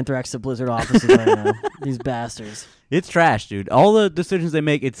send Anthrax to Blizzard offices right now? These bastards. It's trash, dude. All the decisions they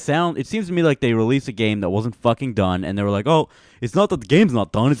make, it seems to me like they released a game that wasn't fucking done, and they were like, oh, it's not that the game's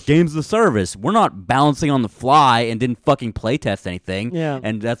not done, it's game's the service. We're not balancing on the fly and didn't fucking playtest anything,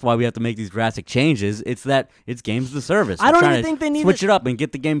 and that's why we have to make these drastic changes. It's that it's game's the service. I don't even think they need switch it up and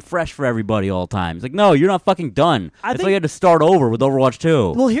get the game fresh for everybody all the time. It's like, no, you're not fucking done. That's why you had to start over with Overwatch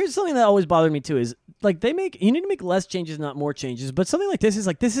 2. Well, here's something that always bothered me too is, like, you need to make less changes, not more changes. But something like this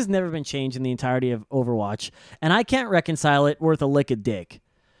has never been changed in the entirety of Overwatch, and I can't reconcile it worth a lick of dick.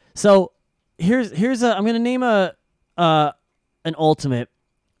 So I'm gonna name an ultimate.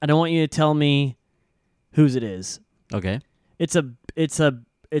 I don't want you to tell me whose it is. Okay. It's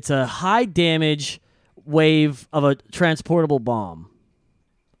a high damage wave of a transportable bomb.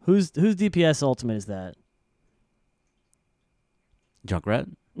 Whose DPS ultimate is that? Junkrat?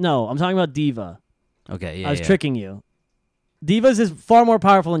 No, I'm talking about D.Va. Okay, yeah. I was tricking you. D.Va's is far more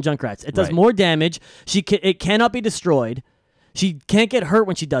powerful than Junkrat's. It does more damage. It cannot be destroyed. She can't get hurt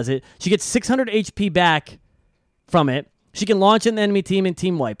when she does it. She gets 600 HP back from it. She can launch an enemy team and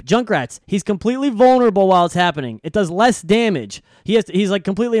team wipe. Junkrat's, he's completely vulnerable while it's happening. It does less damage. He's like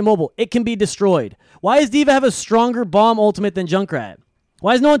completely immobile. It can be destroyed. Why does D.Va have a stronger bomb ultimate than Junkrat?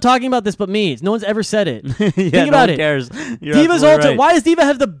 Why is no one talking about this but me? No one's ever said it. Think about it. Cares. D.Va's ultimate. Right. Why does D.Va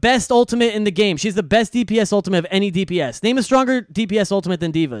have the best ultimate in the game? She's the best DPS ultimate of any DPS. Name a stronger DPS ultimate than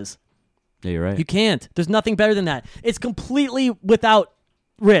D.Va's. Yeah, you're right. You can't. There's nothing better than that. It's completely without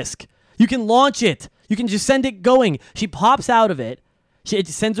risk. You can launch it. You can just send it going. She pops out of it. It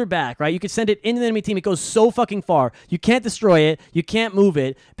sends her back, right? You can send it into the enemy team. It goes so fucking far. You can't destroy it. You can't move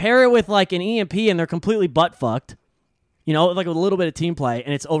it. Pair it with like an EMP and they're completely butt fucked. You know, like with a little bit of team play,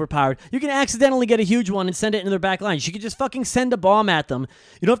 and it's overpowered. You can accidentally get a huge one and send it into their back line. You could just fucking send a bomb at them.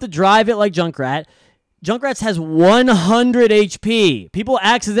 You don't have to drive it like Junkrat. Junkrat's has 100 HP. People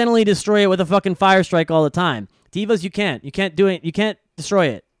accidentally destroy it with a fucking fire strike all the time. D.Va's, you can't. You can't do it. You can't destroy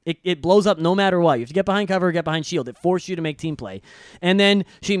it. It blows up no matter what. You have to get behind cover or get behind shield. It forces you to make team play. And then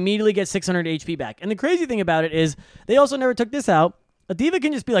she immediately gets 600 HP back. And the crazy thing about it is they also never took this out. A D.Va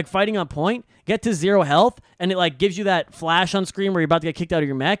can just be like fighting on point, get to 0 health, and it like gives you that flash on screen where you're about to get kicked out of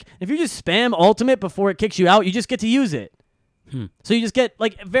your mech. If you just spam ultimate before it kicks you out, you just get to use it. So you just get,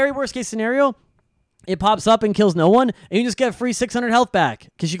 like, very worst case scenario, it pops up and kills no one, and you just get free 600 health back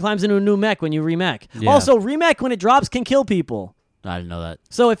because she climbs into a new mech when you remech. Yeah. Also, remech when it drops can kill people. I didn't know that.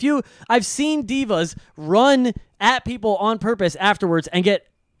 So I've seen D.Vas run at people on purpose afterwards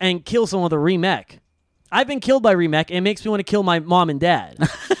and kill someone with a remech. I've been killed by remech, and it makes me want to kill my mom and dad.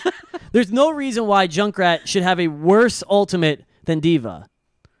 There's no reason why Junkrat should have a worse ultimate than D.Va.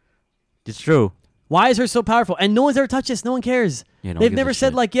 It's true. Why is her so powerful? And no one's ever touched this. No one cares. Yeah, They've never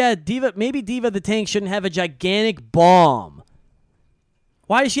said, like, yeah, D.Va, maybe D.Va the tank shouldn't have a gigantic bomb.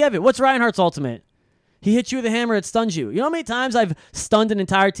 Why does she have it? What's Reinhardt's ultimate? He hits you with a hammer, it stuns you. You know how many times I've stunned an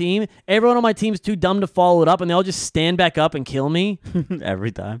entire team? Everyone on my team's too dumb to follow it up, and they all just stand back up and kill me.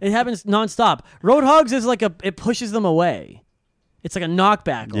 Every time. It happens nonstop. Roadhogs is like it pushes them away. It's like a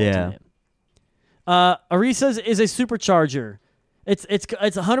knockback ultimate. Orisa's is a supercharger. It's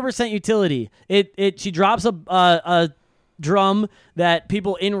 100% utility. She drops a drum that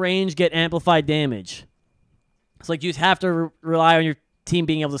people in range get amplified damage. It's like you just have to rely on your team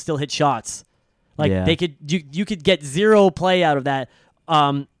being able to still hit shots. Like you could get 0 play out of that,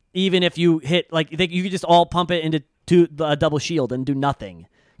 even if you hit you could just all pump it into a double shield and do nothing.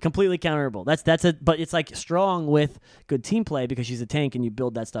 Completely counterable. But it's like strong with good team play because she's a tank and you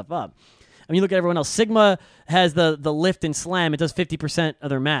build that stuff up. I mean, you look at everyone else. Sigma has the lift and slam. It does 50% of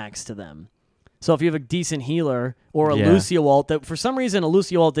their max to them. So if you have a decent healer or a Lucio ult, that for some reason a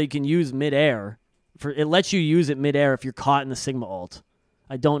Lucio ult they can use midair, it lets you use it midair if you're caught in the Sigma ult.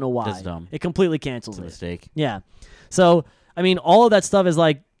 I don't know why. That's dumb. It completely cancels it. It's a mistake. Yeah. So, I mean, all of that stuff is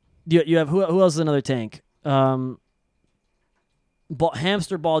like, you have, who else is another tank? Hamster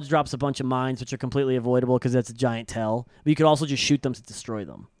Ball drops a bunch of mines, which are completely avoidable because that's a giant tell. But you could also just shoot them to destroy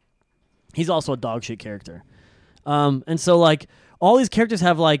them. He's also a dog shit character. And so, like, all these characters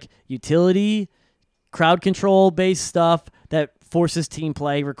have, like, utility, crowd control-based stuff that forces team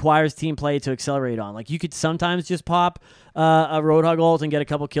play, requires team play to accelerate on. Like, you could sometimes just pop a Roadhog ult and get a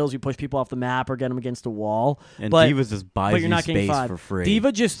couple kills. You push people off the map or get them against a wall. And D.Va just buys you space for free.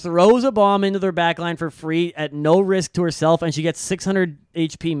 D.Va just throws a bomb into their backline for free at no risk to herself, and she gets 600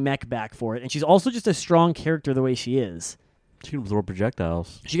 HP mech back for it. And she's also just a strong character the way she is. She can absorb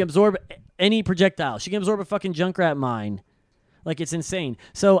projectiles. She can absorb any projectile. She can absorb a fucking Junkrat mine. Like, it's insane.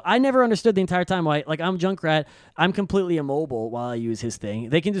 So I never understood the entire time why, like, I'm Junkrat. I'm completely immobile while I use his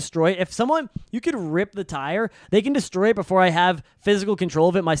thing. They can destroy it. If someone, you could rip the tire, they can destroy it before I have physical control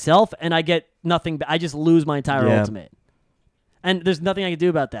of it myself, and I get nothing. I just lose my entire ultimate. And there's nothing I can do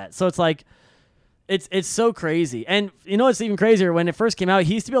about that. So it's like, it's so crazy. And you know what's even crazier? When it first came out,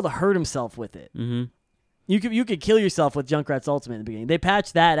 he used to be able to hurt himself with it. Mm-hmm. You could kill yourself with Junkrat's ultimate in the beginning. They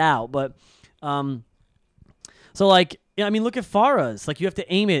patched that out, but so like, yeah, I mean, look at Pharah's. Like, you have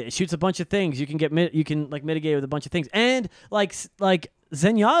to aim it. It shoots a bunch of things. You can mitigate with a bunch of things. And like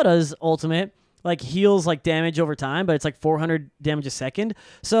Zenyatta's ultimate like heals like damage over time, but it's like 400 damage a second.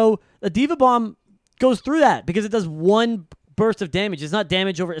 So the D.Va Bomb goes through that because it does one burst of damage. It's not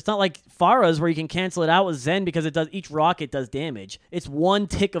damage over. It's not like Pharah's where you can cancel it out with Zen because it does each rocket does damage. It's one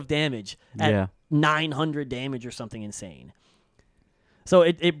tick of damage at 900 damage or something insane. So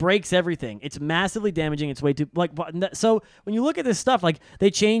it breaks everything. It's massively damaging. It's way too like. So when you look at this stuff, like they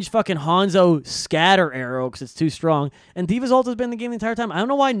changed fucking Hanzo scatter arrow because it's too strong, and D.Va's ult has been in the game the entire time. I don't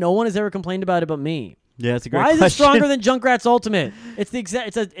know why no one has ever complained about it but me. Yeah, it's a great Why question. is it stronger than Junkrat's ultimate? It's the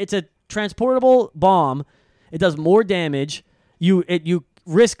exact. It's a transportable bomb. It does more damage. You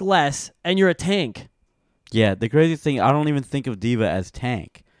risk less, and you're a tank. Yeah, the craziest thing, I don't even think of D.Va as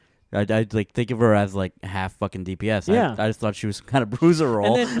tank. I like think of her as like half fucking DPS. Yeah. I just thought she was some kind of bruiser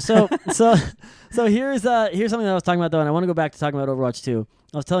role. And then so here's something that I was talking about though, and I want to go back to talking about Overwatch 2.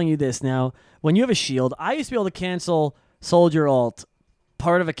 I was telling you this now. When you have a shield, I used to be able to cancel Soldier ult,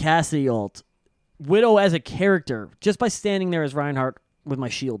 part of a Cassidy ult, Widow as a character, just by standing there as Reinhardt with my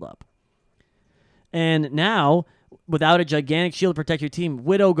shield up. And now, without a gigantic shield to protect your team,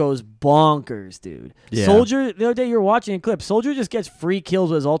 Widow goes bonkers, dude. Yeah. Soldier, the other day you were watching a clip, Soldier just gets free kills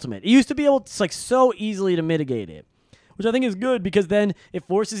with his ultimate. It used to be able to, like, so easily to mitigate it, which I think is good because then it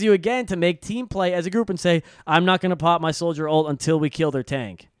forces you again to make team play as a group and say, I'm not going to pop my Soldier ult until we kill their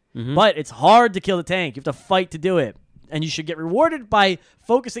tank. Mm-hmm. But it's hard to kill the tank. You have to fight to do it. And you should get rewarded by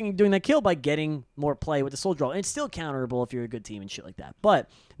focusing and doing that kill by getting more play with the Soldier ult. And it's still counterable if you're a good team and shit like that. But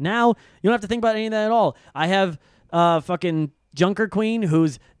now you don't have to think about any of that at all. I have fucking Junker Queen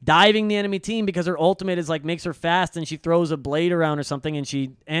who's diving the enemy team because her ultimate is like makes her fast and she throws a blade around or something and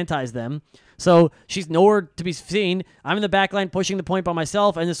she antis them. So she's nowhere to be seen. I'm in the back line pushing the point by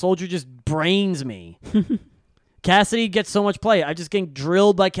myself and the Soldier just brains me. Cassidy gets so much play. I just get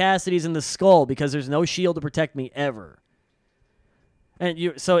drilled by Cassidy's in the skull because there's no shield to protect me ever.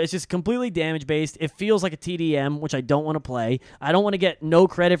 And so it's just completely damage-based. It feels like a TDM, which I don't want to play. I don't want to get no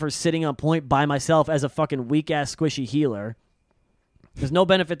credit for sitting on point by myself as a fucking weak-ass squishy healer. There's no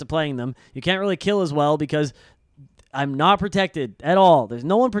benefit to playing them. You can't really kill as well because I'm not protected at all. There's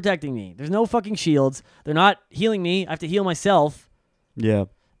no one protecting me. There's no fucking shields. They're not healing me. I have to heal myself. Yeah.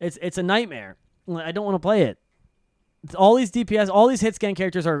 It's a nightmare. I don't want to play it. All these DPS, all these hit scan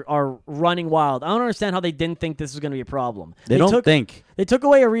characters are running wild. I don't understand how they didn't think this was going to be a problem. They don't think. They took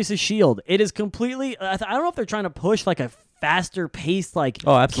away Orisa's shield. It is completely... I don't know if they're trying to push like a faster paced, like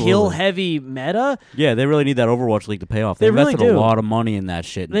kill-heavy meta. Yeah, they really need that Overwatch League to pay off. They really invested do. a lot of money in that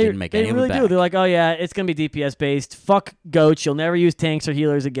shit and didn't make any of it back. They really do. They're like, oh yeah, it's going to be DPS-based. Fuck goats. You'll never use tanks or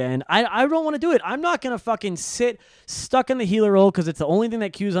healers again. I don't want to do it. I'm not going to fucking sit stuck in the healer role because it's the only thing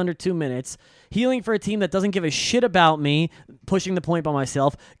that queues under 2 minutes. Healing for a team that doesn't give a shit about me, pushing the point by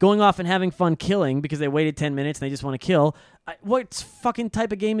myself, going off and having fun killing because they waited 10 minutes and they just want to kill. What fucking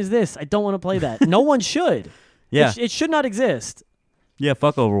type of game is this? I don't want to play that. No one should. Yeah. It should not exist. Yeah,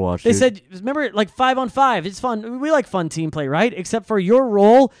 fuck Overwatch, They dude. said, remember, like 5-on-5. It's fun. We like fun team play, right? Except for your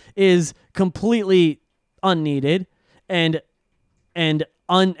role is completely unneeded and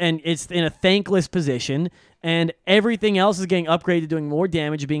it's in a thankless position. And everything else is getting upgraded to doing more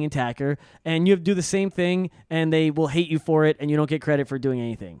damage being an attacker. And you have to do the same thing, and they will hate you for it, and you don't get credit for doing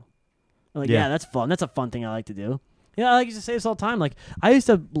anything. I'm like, yeah, that's fun. That's a fun thing I like to do. Yeah, I like to say this all the time. Like, I used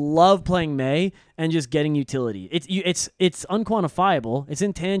to love playing Mei and just getting utility. It's unquantifiable. It's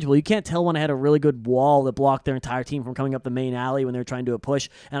intangible. You can't tell when I had a really good wall that blocked their entire team from coming up the main alley when they were trying to do a push,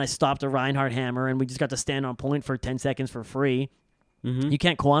 and I stopped a Reinhardt hammer, and we just got to stand on point for 10 seconds for free. Mm-hmm. You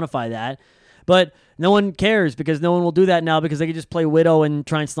can't quantify that. But no one cares because no one will do that now because they can just play Widow and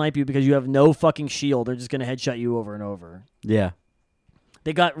try and snipe you because you have no fucking shield. They're just going to headshot you over and over. Yeah.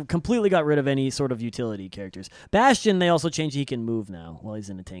 They completely got rid of any sort of utility characters. Bastion, they also changed he can move now while he's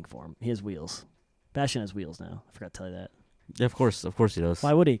in a tank form. He has wheels. Bastion has wheels now. I forgot to tell you that. Yeah, of course he does.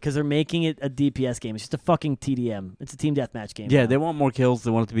 Why would he? Because they're making it a DPS game. It's just a fucking TDM. It's a team deathmatch game. Yeah, now. they want more kills.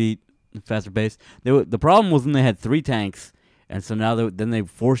 They want it to be faster paced. The problem was when they had 3 tanks And so now then they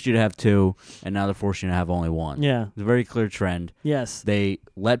forced you to have 2, and now they're forcing you to have only 1. Yeah. It's a very clear trend. Yes. They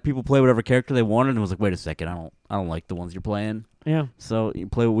let people play whatever character they wanted, and was like, wait a second, I don't like the ones you're playing. Yeah. So you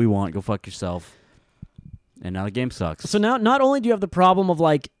play what we want. Go fuck yourself. And now the game sucks. So now, not only do you have the problem of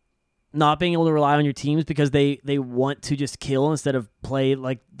like not being able to rely on your teams because they want to just kill instead of play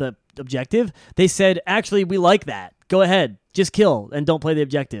like the objective, they said, actually, we like that. Go ahead, just kill and don't play the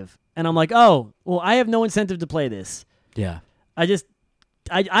objective. And I'm like, oh, well, I have no incentive to play this. Yeah.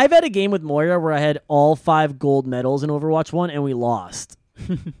 I've had a game with Moira where I had all 5 gold medals in Overwatch 1 and we lost.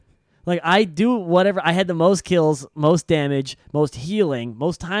 Like, I do whatever. I had the most kills, most damage, most healing,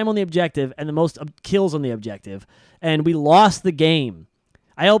 most time on the objective, and the most kills on the objective. And we lost the game.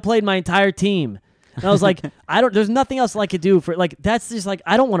 I outplayed my entire team. And I was like, there's nothing else I could do for, like, that's just like,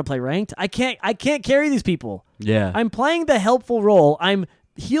 I don't want to play ranked. I can't carry these people. Yeah. I'm playing the helpful role. I'm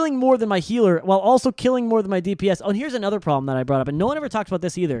healing more than my healer while also killing more than my DPS. Oh, and here's another problem that I brought up, and no one ever talks about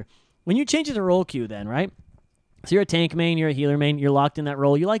this either. When you change it to role queue then, right? So you're a tank main, you're a healer main, you're locked in that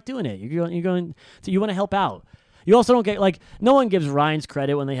role. You like doing it. You're going so you want to help out. You also don't get, like, no one gives Ryan's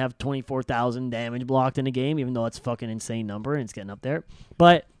credit when they have 24,000 damage blocked in a game, even though it's a fucking insane number and it's getting up there.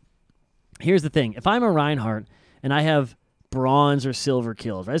 But here's the thing. If I'm a Reinhardt and I have bronze or silver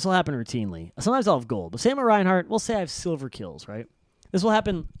kills, right? This will happen routinely. Sometimes I'll have gold. But say I'm a Reinhardt, we'll say I have silver kills, right? This will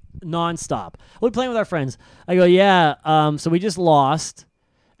happen nonstop. We'll be playing with our friends. I go, yeah, so we just lost.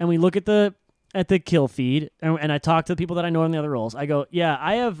 And we look at the kill feed, and I talk to the people that I know in the other roles. I go, yeah,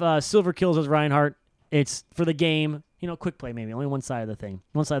 I have silver kills as Reinhardt. It's for the game, quick play maybe, only one side of the thing,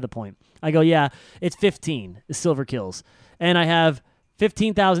 one side of the point. I go, yeah, it's 15 silver kills. And I have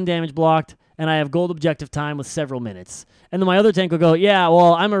 15,000 damage blocked, and I have gold objective time with several minutes. And then my other tank will go, yeah,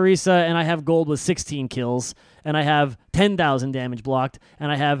 well, I'm Orisa, and I have gold with 16 kills, and I have 10,000 damage blocked,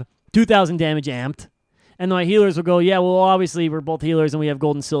 and I have 2,000 damage amped. And my healers will go, yeah, well, obviously we're both healers, and we have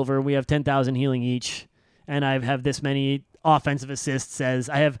gold and silver, and we have 10,000 healing each, and I have this many offensive assists as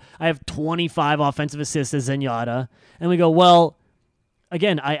I have 25 offensive assists as Zenyatta. And we go, well,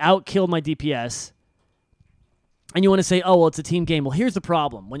 again, I outkilled my DPS. And you want to say, oh, well, it's a team game. Well, here's the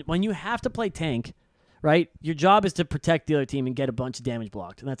problem. When you have to play tank, right, your job is to protect the other team and get a bunch of damage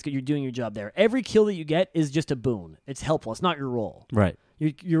blocked. And that's good. You're doing your job there. Every kill that you get is just a boon. It's helpful. It's not your role. Right.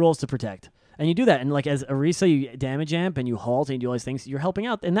 Your role is to protect. And you do that. And like as Orisa, you damage amp and you halt and you do all these things. You're helping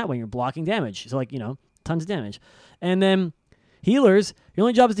out in that way. You're blocking damage. So like, tons of damage. And then healers, your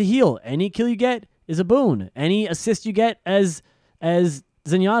only job is to heal. Any kill you get is a boon. Any assist you get as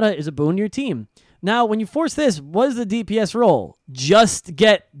Zenyatta is a boon to your team. Now, when you force this, what is the DPS role? Just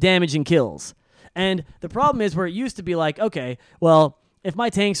get damage and kills. And the problem is where it used to be like, okay, well, if my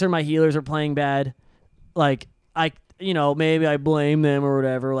tanks or my healers are playing bad, like maybe I blame them or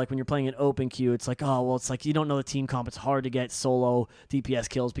whatever. Like when you're playing an open queue, it's like, oh, well, it's like you don't know the team comp. It's hard to get solo DPS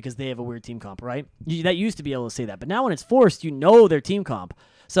kills because they have a weird team comp, right? That used to be able to say that. But now when it's forced, their team comp.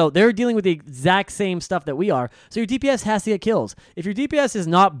 So they're dealing with the exact same stuff that we are. So your DPS has to get kills. If your DPS is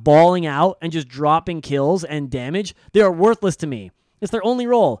not balling out and just dropping kills and damage, they are worthless to me. It's their only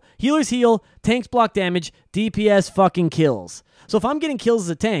role. Healers heal, tanks block damage, DPS fucking kills. So if I'm getting kills as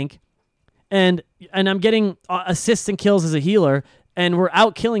a tank, and I'm getting assists and kills as a healer, and we're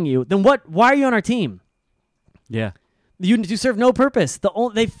out killing you, then what? Why are you on our team? Yeah. You serve no purpose.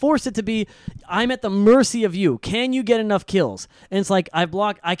 They force it to be, I'm at the mercy of you. Can you get enough kills? And it's like,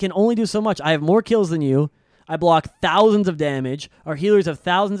 I can only do so much. I have more kills than you. I block thousands of damage. Our healers have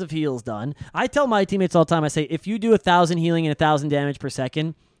thousands of heals done. I tell my teammates all the time, I say, if you do 1,000 healing and 1,000 damage per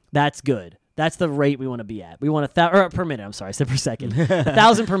second, that's good. That's the rate we want to be at. We want per minute. I'm sorry, I said per second.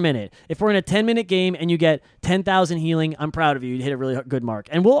 1,000 per minute. If we're in a 10-minute game and you get 10,000 healing, I'm proud of you. You hit a really good mark.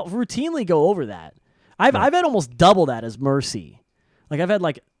 And we'll routinely go over that. I've had almost double that as Mercy. Like I've had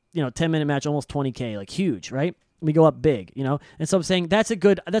 10-minute match, almost 20K, like huge, right? We go up big, And so I'm saying that's a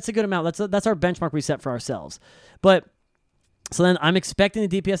good amount. That's our benchmark we set for ourselves. But so then I'm expecting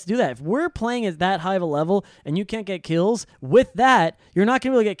the DPS to do that. If we're playing at that high of a level and you can't get kills with that, you're not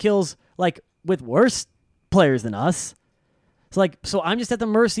going to really get kills like with worse players than us. So I'm just at the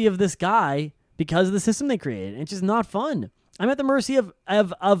mercy of this guy because of the system they created. It's just not fun. I'm at the mercy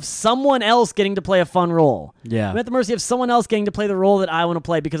of someone else getting to play a fun role. Yeah. I'm at the mercy of someone else getting to play the role that I want to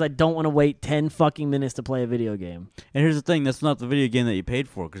play because I don't want to wait 10 fucking minutes to play a video game. And here's the thing, that's not the video game that you paid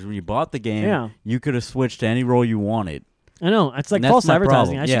for, because when you bought the game, you could have switched to any role you wanted. I know. It's like false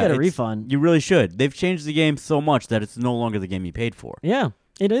advertising. I should get a refund. You really should. They've changed the game so much that it's no longer the game you paid for. Yeah,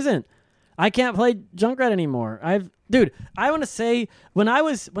 it isn't. I can't play Junkrat anymore. I want to say when I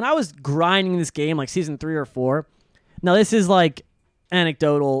was grinding this game like season 3 or 4. Now this is like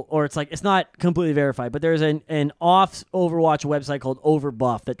anecdotal, or it's like it's not completely verified, but there's an off Overwatch website called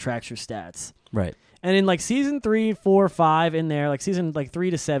Overbuff that tracks your stats. Right. And in like season 3, 4, 5 in there, like season like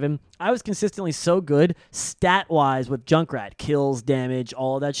 3 to 7, I was consistently so good stat wise with Junkrat, kills, damage,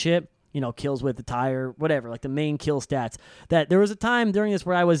 all of that shit. Kills with the tire, whatever, like the main kill stats. That there was a time during this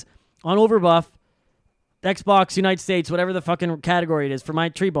where I was on Overbuff, Xbox, United States, whatever the fucking category it is for my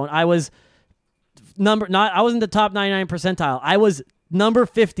tree bone. I was I wasn't the top 99 percentile. I was number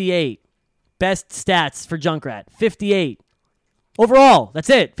 58. Best stats for Junkrat. 58. Overall, that's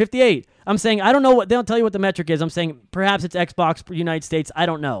it. 58. I'm saying, I don't know they don't tell you what the metric is. I'm saying perhaps it's Xbox United States. I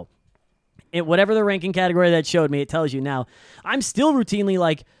don't know. Whatever the ranking category that showed me, it tells you now. I'm still routinely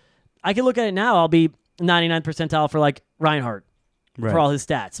like, I can look at it now. I'll be 99th percentile for like Reinhardt for all his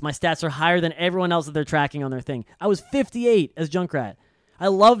stats. My stats are higher than everyone else that they're tracking on their thing. I was 58 as Junkrat. I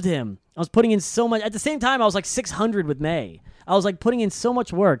loved him. I was putting in so much. At the same time, I was like 600 with Mei. I was like putting in so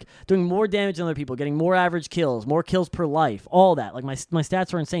much work, doing more damage than other people, getting more average kills, more kills per life, all that. Like my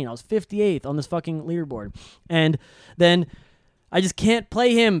stats were insane. I was 58th on this fucking leaderboard. And then I just can't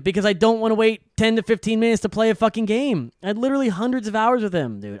play him because I don't want to wait 10 to 15 minutes to play a fucking game. I had literally hundreds of hours with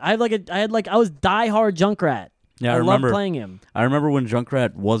him, dude. I was diehard Junkrat. Yeah, I loved playing him. I remember when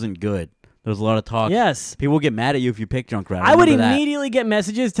Junkrat wasn't good. There was a lot of talk. Yes. People would get mad at you if you picked Junkrat. I would immediately get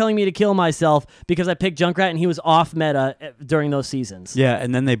messages telling me to kill myself because I picked Junkrat and he was off meta during those seasons. Yeah,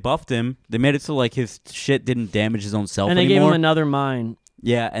 and then they buffed him. They made it so like his shit didn't damage his own self anymore. And they gave him another mine.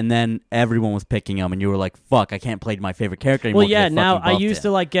 Yeah, and then everyone was picking him, and you were like, fuck, I can't play my favorite character anymore. Well, yeah, now I used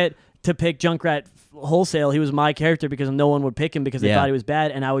to like get to pick Junkrat wholesale. He was my character because no one would pick him because they thought he was bad,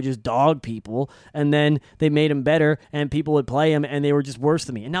 and I would just dog people, and then they made him better, and people would play him, and they were just worse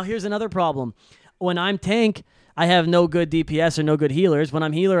than me. And now here's another problem. When I'm tank, I have no good DPS or no good healers. When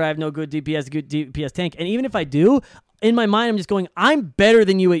I'm healer, I have no good DPS tank. And even if I do, in my mind, I'm just going, I'm better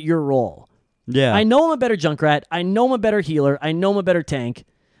than you at your role. Yeah. I know I'm a better Junkrat. I know I'm a better healer. I know I'm a better tank.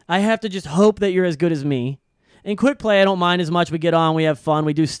 I have to just hope that you're as good as me. In quick play, I don't mind as much. We get on, we have fun,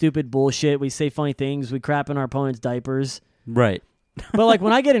 we do stupid bullshit, we say funny things, we crap in our opponent's diapers. Right. But like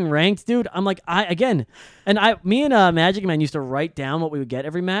when I get in ranked, dude, I'm like, me and Magic Man used to write down what we would get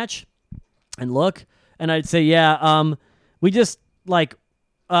every match and look, and I'd say, we just like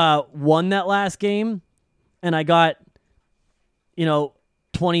won that last game, and I got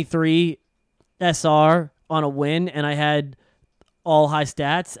 23 SR on a win, and I had all high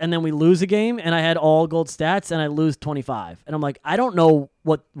stats, and then we lose a game, and I had all gold stats, and I lose 25. And I'm like, I don't know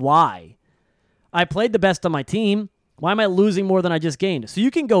why. I played the best on my team. Why am I losing more than I just gained? So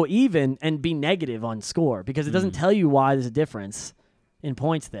you can go even and be negative on score because it doesn't tell you why there's a difference in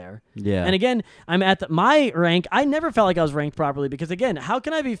points there. Yeah. And again, I'm at my rank. I never felt like I was ranked properly because, again, how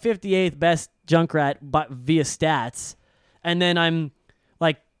can I be 58th best Junkrat via stats, and then I'm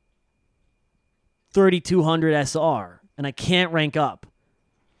like 3,200 SR? And I can't rank up.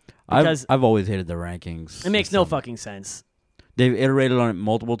 I've always hated the rankings. It makes no fucking sense. They've iterated on it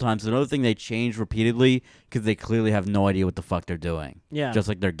multiple times. Another thing they change repeatedly because they clearly have no idea what the fuck they're doing. Yeah. Just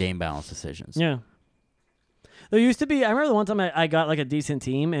like their game balance decisions. Yeah. There used to be, I remember the one time I got like a decent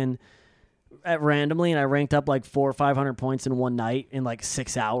team and randomly, and I ranked up like 400 or 500 points in one night in like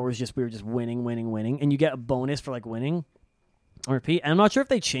 6 hours. We were just winning. And you get a bonus for like winning on repeat. And I'm not sure if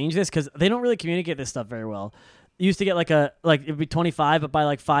they changed this because they don't really communicate this stuff very well. You used to get it'd be 25, but by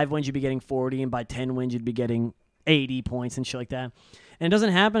like 5 wins you'd be getting 40, and by 10 wins you'd be getting 80 points and shit like that. And it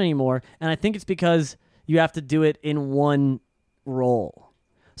doesn't happen anymore, and I think it's because you have to do it in one role.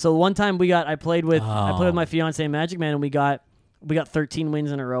 So one time I played with my fiance Magic Man, and we got 13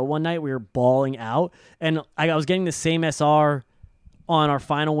 wins in a row one night. We were balling out, and I was getting the same SR on our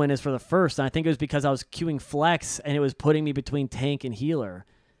final win as for the first, and I think it was because I was queuing flex, and it was putting me between tank and healer.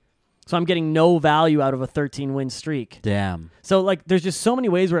 So I'm getting no value out of a 13-win streak. Damn. So, like, there's just so many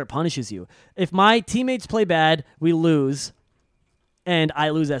ways where it punishes you. If my teammates play bad, we lose, and I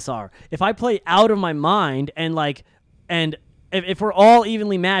lose SR. If I play out of my mind and if we're all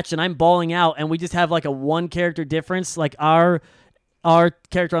evenly matched and I'm balling out and we just have, like, a one-character difference, like our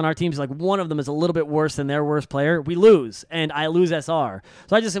character on our team is, like, one of them is a little bit worse than their worst player, we lose, and I lose SR.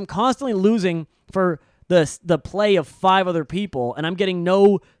 So I just am constantly losing for the play of 5 other people, and I'm getting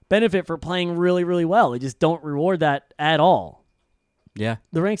no benefit for playing really, really well. They just don't reward that at all. Yeah.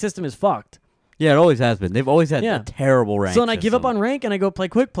 The rank system is fucked. Yeah, it always has been. They've always had a terrible rank So then I system. give up on rank and I go play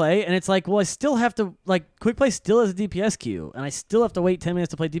quick play, and it's like, well, I still have to, like, quick play still has a DPS queue, and I still have to wait 10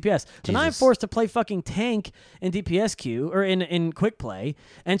 minutes to play DPS. So now I'm forced to play fucking tank in DPS queue, or in quick play,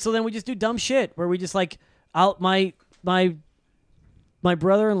 and so then we just do dumb shit where we just, like, my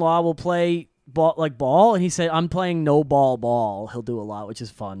brother-in-law will play ball, and he said, I'm playing no ball. He'll do a lot, which is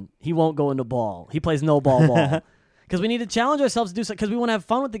fun. He won't go into ball. He plays no ball. Because we need to challenge ourselves to do something, because we want to have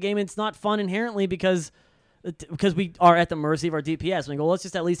fun with the game, and it's not fun inherently because we are at the mercy of our DPS. We go, let's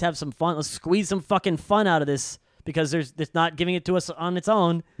just at least have some fun. Let's squeeze some fucking fun out of this, because it's not giving it to us on its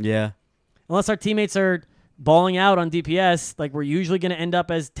own. Yeah. Unless our teammates are balling out on DPS, like we're usually going to end up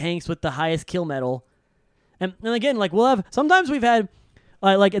as tanks with the highest kill medal. And again, like sometimes we've had,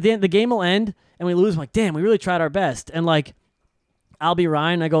 like at the end, the game will end and we lose. I'm like, damn, we really tried our best. And like, I'll be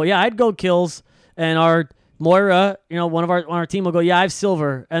Ryan. I go, yeah, I'd go kills. And our Moira, one on our team will go, yeah, I have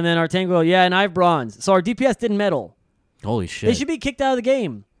silver. And then our tank will go, yeah, and I have bronze. So our DPS didn't medal. Holy shit. They should be kicked out of the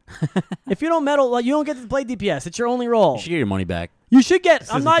game. If you don't medal, like, you don't get to play DPS. It's your only role. You should get your money back. You should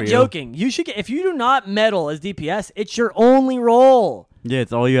get. I'm not joking. You should get. If you do not medal as DPS, it's your only role. Yeah,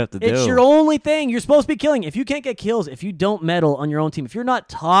 it's all you have to do. It's your only thing. You're supposed to be killing. If you can't get kills, if you don't medal on your own team, if you're not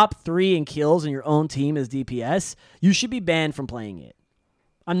top 3 in kills in your own team as DPS, you should be banned from playing it.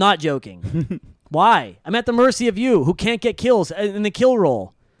 I'm not joking. Why? I'm at the mercy of you who can't get kills in the kill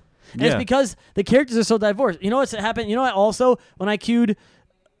roll. And it's because the characters are so diverse. You know what's happened? You know what also, when I queued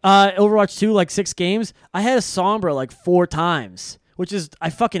Overwatch 2 like 6 games, I had a Sombra like 4 times. Which is, I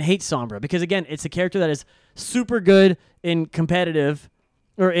fucking hate Sombra because, again, it's a character that is super good in competitive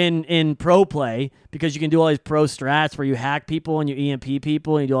or in pro play because you can do all these pro strats where you hack people and you EMP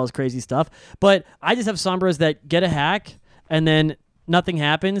people and you do all this crazy stuff. But I just have Sombras that get a hack and then nothing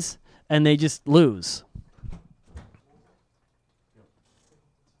happens and they just lose.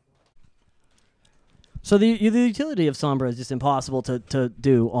 So the utility of Sombra is just impossible to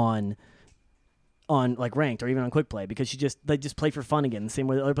do on like ranked or even on quick play because they just play for fun again, the same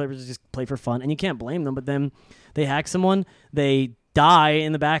way the other players just play for fun, and you can't blame them. But then they hack someone, they die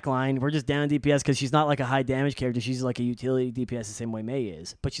in the back line. We're just down DPS because she's not like a high damage character. She's like a utility DPS the same way Mei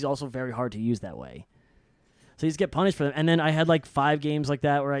is, but she's also very hard to use that way. So you just get punished for them. And then I had like 5 games like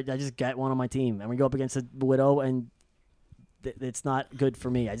that where I just get one on my team, and we go up against a Widow, and it's not good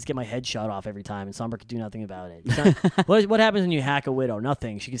for me. I just get my head shot off every time, and Sombra could do nothing about it. What happens when you hack a Widow?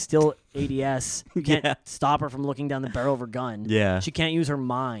 Nothing. She can still ADS. You can't stop her from looking down the barrel of her gun. Yeah. She can't use her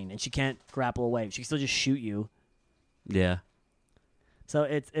mine, and she can't grapple away. She can still just shoot you. Yeah. So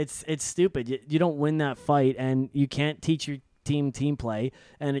it's stupid. You don't win that fight, and you can't teach your team play,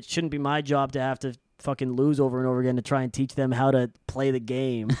 and it shouldn't be my job to have to fucking lose over and over again to try and teach them how to play the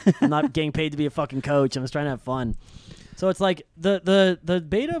game. I'm not getting paid to be a fucking coach. I'm just trying to have fun. So it's like the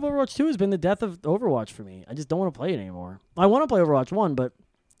beta of Overwatch 2 has been the death of Overwatch for me. I just don't want to play it anymore. I want to play Overwatch 1, but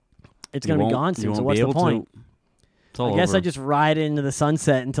it's going to be gone soon, so what's the point? I guess I just ride into the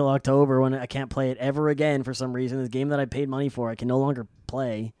sunset until October when I can't play it ever again for some reason. This game that I paid money for, I can no longer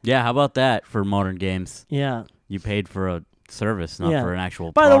play. Yeah, how about that for modern games? Yeah. You paid for a service, not for an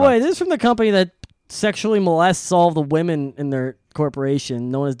actual By product. the way, this is from the company that sexually molests all the women in their corporation.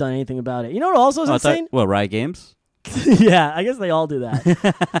 No one has done anything about it. You know what also is insane? Riot Games? Yeah, I guess they all do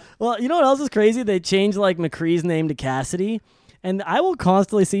that. Well, you know what else is crazy? They changed like McCree's name to Cassidy. And I will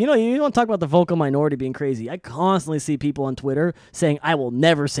constantly see, you want to talk about the vocal minority being crazy. I constantly see people on Twitter saying, I will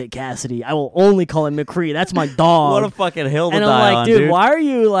never say Cassidy. I will only call him McCree. That's my dog. What a fucking hill to die on, And I'm like, dude, why are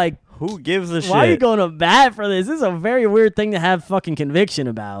you like... Who gives a shit? Why are you going to bat for this? This is a very weird thing to have fucking conviction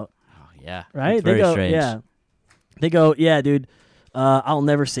about. Oh, yeah. Right? It's very strange. Yeah. They go, yeah, dude. I'll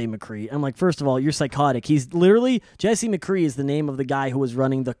never say McCree. I'm like, first of all, you're psychotic. He's literally, Jesse McCree is the name of the guy who was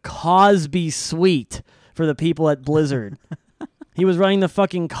running the Cosby Suite for the people at Blizzard. He was running the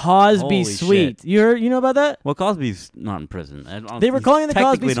fucking Cosby Holy Suite. Shit. You know about that? Well, Cosby's not in prison. They were calling it the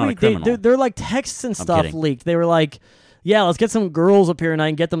Cosby Suite. They're like texts and stuff leaked. They were like, yeah, let's get some girls up here tonight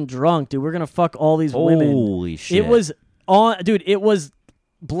and get them drunk, dude. We're going to fuck all these women. Holy shit. It was it was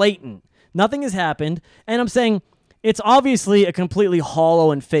blatant. Nothing has happened. And I'm saying, it's obviously a completely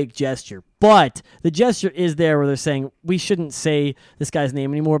hollow and fake gesture, but the gesture is there where they're saying we shouldn't say this guy's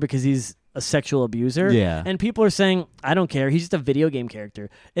name anymore because he's a sexual abuser. Yeah. And people are saying, I don't care. He's just a video game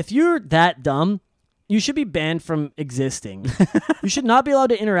character. If you're that dumb, you should be banned from existing. You should not be allowed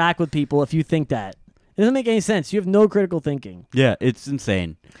to interact with people if you think that. It doesn't make any sense. You have no critical thinking. Yeah, it's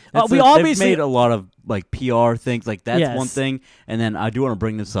insane. We obviously they've made a lot of like PR things. Like that's Yes. one thing. And then I do want to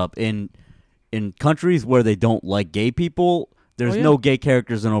bring this up in countries where they don't like gay people. There's no gay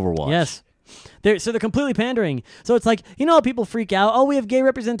characters in Overwatch. Yes. They're completely pandering. So it's like, how people freak out? Oh, we have gay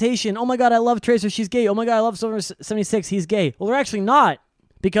representation. Oh my God, I love Tracer. She's gay. Oh my God, I love Silver 76. He's gay. Well, they're actually not.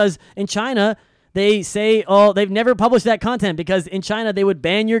 Because in China, they say, oh, they've never published that content because in China, they would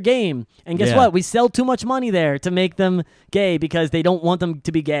ban your game. And guess what? We sell too much money there to make them gay because they don't want them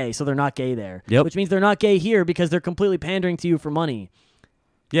to be gay. So they're not gay there. Yep. Which means they're not gay here because they're completely pandering to you for money.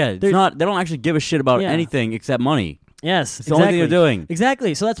 Yeah, it's not. They don't actually give a shit about anything except money. Yes, it's the only thing they're doing.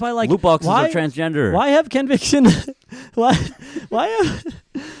 Exactly. So that's why, like, loot boxes are transgender. Why have conviction? why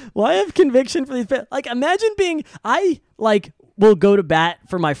have conviction for these? Like, imagine being. I like will go to bat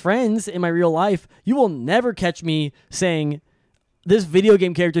for my friends in my real life. You will never catch me saying this video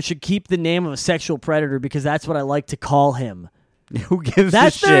game character should keep the name of a sexual predator because that's what I like to call him. Who gives a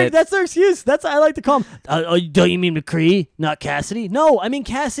shit? That's their excuse. That's what I like to call him. Don't you mean McCree, not Cassidy? No, I mean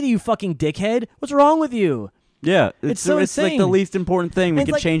Cassidy, you fucking dickhead. What's wrong with you? Yeah, it's so it's insane. like the least important thing. We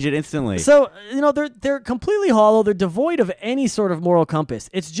can change it instantly. So, they're completely hollow. They're devoid of any sort of moral compass.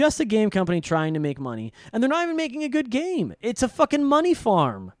 It's just a game company trying to make money, and they're not even making a good game. It's a fucking money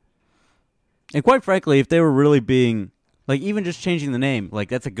farm. And quite frankly, if they were really being, like, even just changing the name, like,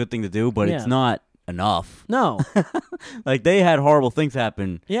 that's a good thing to do, but it's not enough. No. Like, they had horrible things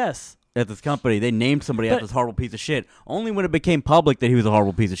happen. Yes. At this company, they named somebody after this horrible piece of shit. Only when it became public that he was a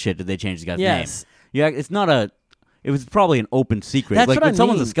horrible piece of shit did they change the guy's name. Yeah, it's not a. It was probably an open secret. That's like what when I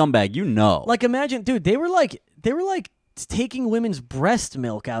someone's mean. a scumbag, you know. Like, imagine, dude, they were like taking women's breast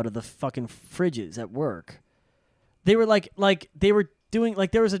milk out of the fucking fridges at work. They were like they were doing,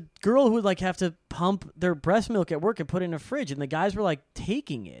 like, there was a girl who would like have to pump their breast milk at work and put it in a fridge, and the guys were like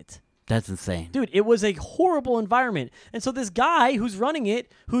taking it. That's insane. Dude, it was a horrible environment. And so this guy who's running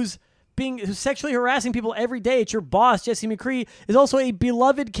it, who's sexually harassing people every day, it's your boss, Jesse McCree, is also a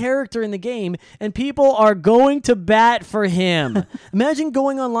beloved character in the game, and people are going to bat for him. Imagine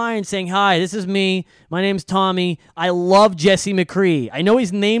going online and saying, "Hi, this is me. My name's Tommy. I love Jesse McCree. I know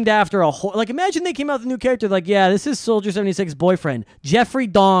he's named after a whole..." Like, imagine they came out with a new character, like, "Yeah, this is Soldier 76's boyfriend, Jeffrey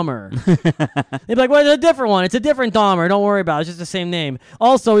Dahmer." They'd be like, "Well, it's a different one. It's a different Dahmer. Don't worry about it. It's just the same name.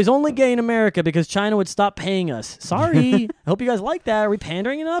 Also, he's only gay in America because China would stop paying us. Sorry. I hope you guys like that. Are we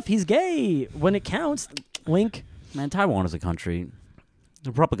pandering enough? He's gay when it counts." Wink. Man, Taiwan is a country.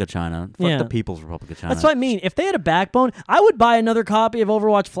 Republic of China. Fuck the People's Republic of China. That's what I mean. If they had a backbone, I would buy another copy of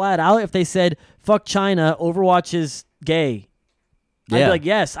Overwatch flat out if they said, "Fuck China, Overwatch is gay." Yeah. I'd be like,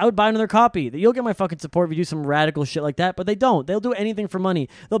 yes, I would buy another copy. You'll get my fucking support if you do some radical shit like that, but they don't. They'll do anything for money.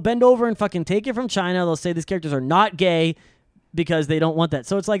 They'll bend over and fucking take it from China. They'll say these characters are not gay because they don't want that.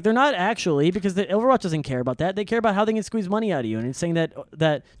 So it's like they're not actually, because Overwatch doesn't care about that. They care about how they can squeeze money out of you, and it's saying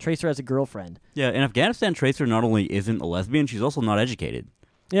that Tracer has a girlfriend. Yeah, in Afghanistan, Tracer not only isn't a lesbian, she's also not educated.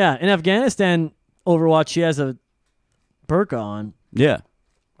 Yeah, in Afghanistan, Overwatch, she has a burqa on. Yeah.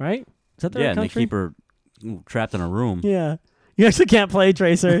 Right? Is that their country? And they keep her trapped in a room. Yeah. You actually can't play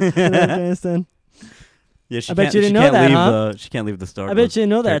Tracer in Afghanistan. Yeah, I bet you didn't know that, huh? She can't leave the start. I bet you didn't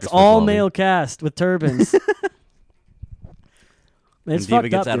know that. It's all male cast with turbans. It's when fucked Diva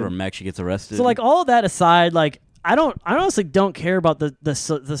gets up, out of dude. her mech, she gets arrested. So, like, all of that aside, like, I honestly don't care about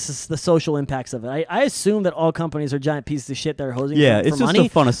the social impacts of it. I assume that all companies are giant pieces of shit that are hosing for it's just money. a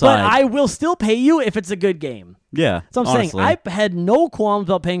fun aside. But I will still pay you if it's a good game. Yeah, So I'm saying I've had no qualms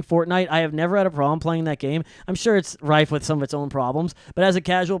about paying Fortnite. I have never had a problem playing that game. I'm sure it's rife with some of its own problems, but as a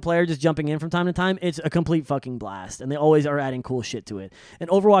casual player just jumping in from time to time, it's a complete fucking blast, and they always are adding cool shit to it. And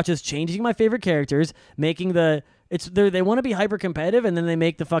Overwatch is changing my favorite characters, making they want to be hyper competitive, and then they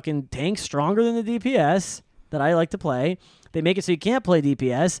make the fucking tanks stronger than the DPS that I like to play. They make it so you can't play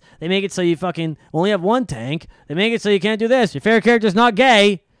DPS. They make it so you fucking only have one tank. They make it so you can't do this. Your favorite character's not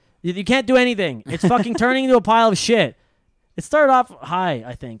gay. You can't do anything. It's fucking turning into a pile of shit. It started off high,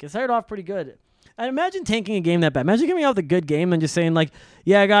 I think. It started off pretty good. And imagine tanking a game that bad. Imagine coming out with a good game and just saying, like,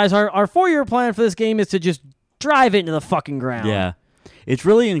 yeah, guys, our 4-year plan for this game is to just drive it into the fucking ground. Yeah. It's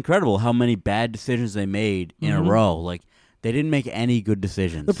really incredible how many bad decisions they made in a row. Like, they didn't make any good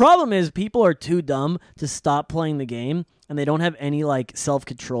decisions. The problem is people are too dumb to stop playing the game, and they don't have any, like,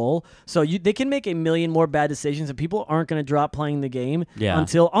 self-control. So they can make a million more bad decisions, and people aren't going to drop playing the game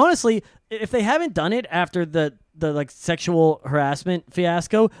until, honestly, if they haven't done it after the like sexual harassment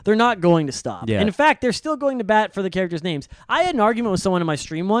fiasco, they're not going to stop. Yeah. And in fact, they're still going to bat for the characters' names. I had an argument with someone in my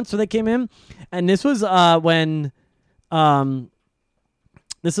stream once where they came in, and this was when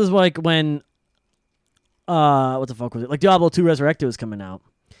this is like when what the fuck was it? Like Diablo 2 Resurrected was coming out,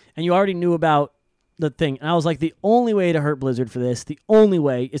 and you already knew about the thing. And I was like, the only way to hurt Blizzard for this, the only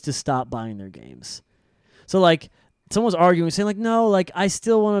way is to stop buying their games. So like, someone was arguing, saying like, no, like I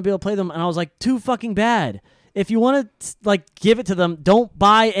still want to be able to play them, and I was like, too fucking bad. If you want to like give it to them, don't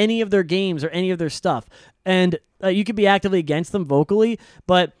buy any of their games or any of their stuff. And you could be actively against them vocally,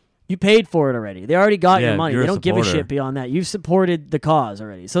 but you paid for it already. They already got your money. They don't give a shit beyond that. You've supported the cause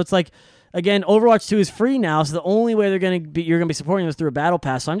already. So it's like, again, Overwatch 2 is free now, so the only way you're going to be supporting this through a battle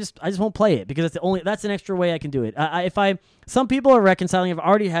pass. So I just won't play it because that's an extra way I can do it. Some people are reconciling. I've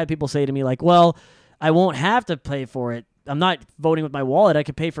already had people say to me like, well, I won't have to pay for it voting with my wallet. I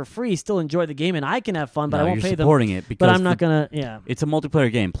could pay for free, still enjoy the game, and I can have fun, but I won't you're pay them. supporting it because But I'm not gonna. Yeah, it's a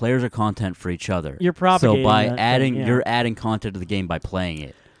multiplayer game. Players are content for each other. You're propagating So by that adding, thing, yeah. you're adding content to the game by playing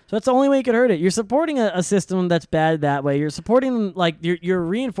it. so that's the only way you could hurt it. You're supporting a system that's bad that way. You're supporting them like you're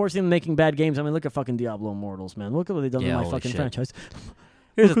reinforcing them making bad games. I mean, look at fucking Diablo Immortals, man. Look at what they've done to my holy fucking shit. franchise.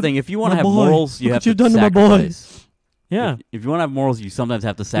 Here's the thing: if you want to have boy. morals, you Look have what you've to done to my boy. sacrifice. Yeah. If you want to have morals, you sometimes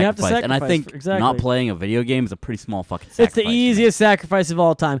have to You have to sacrifice. And I sacrifice, think exactly. not playing a video game is a pretty small fucking sacrifice. It's the easiest sacrifice of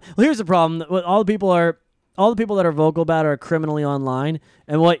all time. Well, here's the problem: what all the people that are vocal about it are criminally online,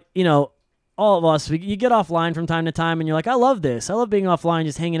 and what all of us, you get offline from time to time, and you're like, I love this. I love being offline,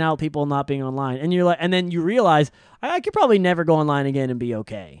 just hanging out with people, and not being online. And you're like, and then you realize I could probably never go online again and be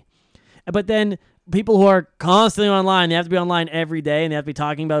okay. But then people who are constantly online, they have to be online every day, and they have to be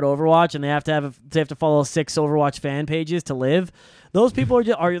talking about Overwatch, and they have to follow 6 Overwatch fan pages to live. Those people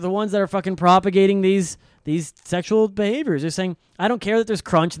are the ones that are fucking propagating these sexual behaviors. They're saying, I don't care that there's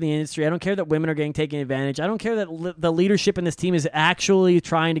crunch in the industry. I don't care that women are getting taken advantage. I don't care that the leadership in this team is actually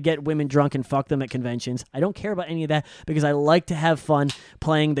trying to get women drunk and fuck them at conventions. I don't care about any of that because I like to have fun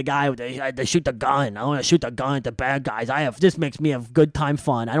playing the guy with they shoot the gun. I want to shoot the gun at the bad guys. This makes me have good time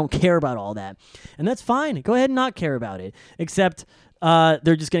fun. I don't care about all that. And that's fine. Go ahead and not care about it. Except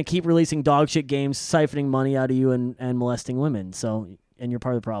they're just going to keep releasing dog shit games, siphoning money out of you and molesting women. So, and you're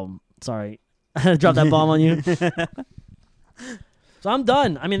part of the problem. Sorry. Drop that bomb on you. So I'm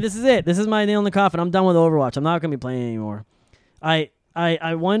done. I mean, this is it. This is my nail in the coffin. I'm done with Overwatch. I'm not going to be playing anymore. I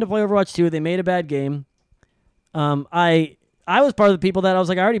wanted to play Overwatch 2. They made a bad game. I was part of the people that I was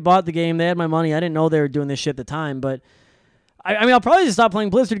like, I already bought the game. They had my money. I didn't know they were doing this shit at the time, but I mean, I'll probably just stop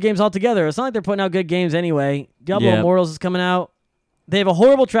playing Blizzard games altogether. It's not like they're putting out good games anyway. Diablo Immortals is coming out. They have a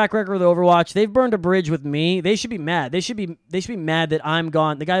horrible track record with Overwatch. They've burned a bridge with me. They should be mad. They should be mad that I'm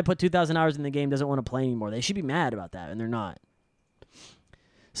gone. The guy who put 2,000 hours in the game doesn't want to play anymore. They should be mad about that, and they're not.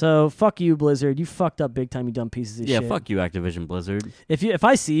 So fuck you, Blizzard. You fucked up big time, you dumb pieces of shit. Yeah, fuck you, Activision Blizzard. If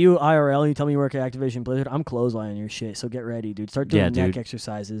I see you IRL and you tell me you work at Activision Blizzard, I'm clotheslining your shit. So get ready, dude. Start doing neck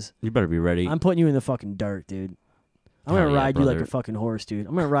exercises. You better be ready. I'm putting you in the fucking dirt, dude. I'm gonna ride you like a fucking horse, dude.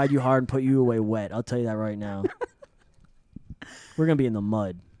 I'm gonna ride you hard and put you away wet. I'll tell you that right now. We're gonna be in the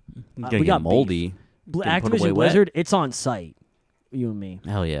mud. We got moldy. Activision Blizzard, it's on site. You and me.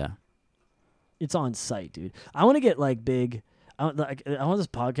 Hell yeah. It's on site, dude. I want to get like big. I want this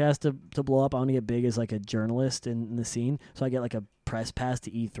podcast to blow up. I want to get big as like a journalist in the scene. So I get like a press pass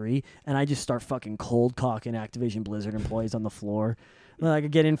to E3, and I just start fucking cold cocking Activision Blizzard employees on the floor. And I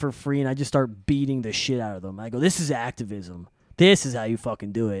could get in for free, and I just start beating the shit out of them. I go, this is activism. This is how you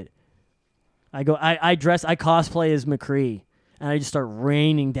fucking do it. I cosplay as McCree. And I just start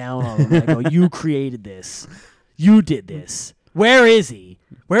raining down on him. I go, you created this. You did this. Where is he?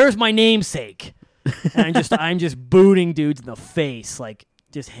 Where's my namesake? And I'm just booting dudes in the face, like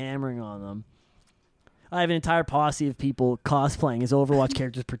just hammering on them. I have an entire posse of people cosplaying as Overwatch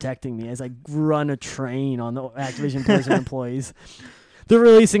characters protecting me as I run a train on the Activision Blizzard employees. They're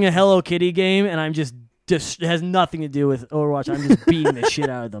releasing a Hello Kitty game, and I'm just it has nothing to do with Overwatch. I'm just beating the shit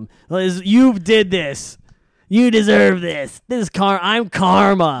out of them. You did this. You deserve this. This is I'm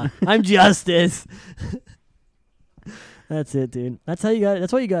karma. I'm justice. That's it, dude. That's how you got it.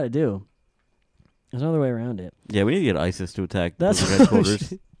 That's what you got to do. There's no other way around it. Yeah, we need to get ISIS to attack That's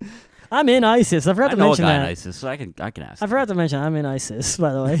headquarters. I'm in ISIS. I forgot to mention that. I know a guy in ISIS, so I can ask. I forgot to mention I'm in ISIS,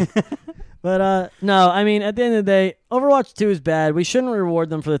 by the way. But no, I mean, at the end of the day, Overwatch 2 is bad. We shouldn't reward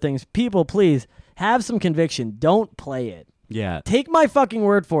them for the things. People, please have some conviction. Don't play it. Yeah. Take my fucking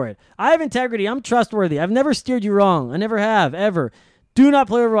word for it. I have integrity. I'm trustworthy. I've never steered you wrong. I never have, ever. Do not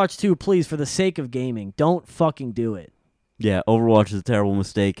play Overwatch 2, please, for the sake of gaming. Don't fucking do it. Yeah, Overwatch is a terrible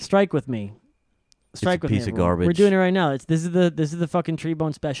mistake. Strike with me. Strike with me. It's a piece of garbage. We're doing it right now. This is the fucking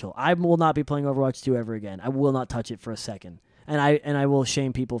Treebone special. I will not be playing Overwatch 2 ever again. I will not touch it for a second. And I will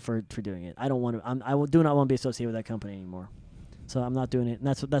shame people for doing it. I don't want to. I do not want to be associated with that company anymore. So I'm not doing it,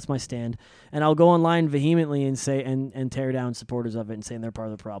 and that's my stand. And I'll go online vehemently and say and tear down supporters of it and saying they're part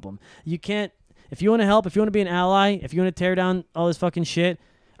of the problem. You can't. If you want to help, if you want to be an ally, if you want to tear down all this fucking shit,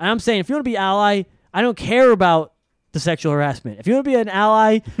 and I'm saying if you want to be ally, I don't care about the sexual harassment. If you want to be an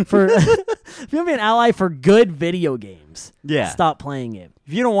ally for if you want to be an ally for good video games, stop playing it.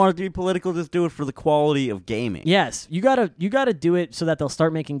 If you don't want it to be political, just do it for the quality of gaming. Yes, you gotta do it so that they'll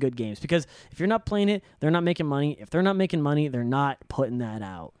start making good games. Because if you're not playing it, they're not making money. If they're not making money, they're not putting that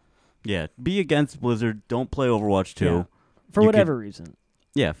out. Yeah, be against Blizzard. Don't play Overwatch 2. Yeah. For whatever reason.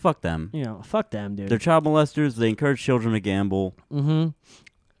 Yeah, fuck them. Fuck them, dude. They're child molesters. They encourage children to gamble. Mm-hmm.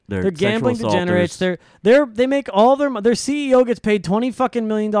 They're They're gambling sexual degenerates. assaulters. They make all their CEO gets paid $20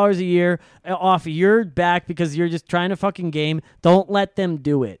 million a year off your back because you're just trying to fucking game. Don't let them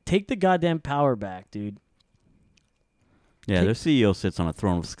do it. Take the goddamn power back, dude. Yeah, their CEO sits on a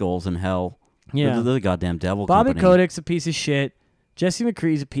throne of skulls in hell. Yeah, they're the goddamn devil Bobby company. Kodak's a piece of shit. Jesse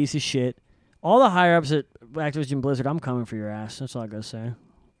McCree's a piece of shit. All the higher ups at Activision Blizzard, I'm coming for your ass. That's all I gotta say.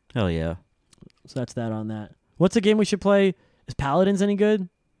 Hell yeah. So that's that on that. What's a game we should play? Is Paladins any good?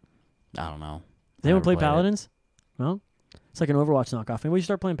 I don't know. Does anyone play Never played it. Paladins? No? It's like an Overwatch knockoff. Maybe we should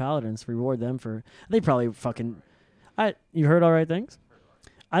start playing Paladins. Reward them for... They probably fucking... You heard all right things?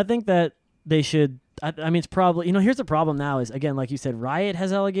 I think that they should... I mean, it's probably... here's the problem now is, again, like you said, Riot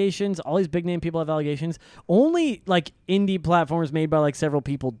has allegations. All these big-name people have allegations. Only, like, indie platforms made by, like, several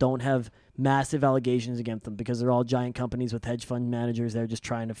people don't have massive allegations against them because they're all giant companies with hedge fund managers. They're just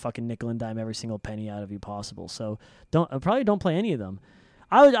trying to fucking nickel and dime every single penny out of you possible. So probably don't play any of them.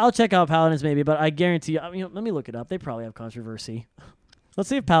 I'll check out Paladins maybe, but I guarantee you. Let me look it up. They probably have controversy. Let's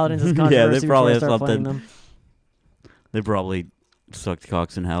see if Paladins has controversy. Yeah, they probably have before I start playing something. them. They probably sucked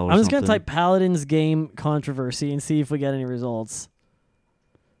cocks in hell or I'm just something. gonna type Paladins game controversy and see if we get any results.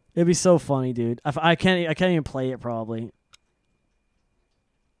 It'd be so funny, dude. I can't even play it probably.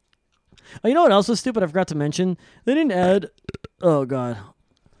 Oh, you know what else was stupid? I forgot to mention. They didn't add. Oh god.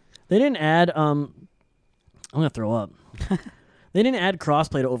 They didn't add. I'm gonna throw up. They didn't add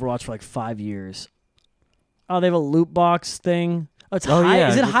crossplay to Overwatch for like 5 years. Oh, they have a loot box thing. Oh, it's high. yeah,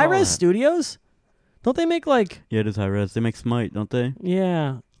 Is it I recall Hi-Res that. Studios? Don't they make like? Yeah, it is high res. They make Smite, don't they?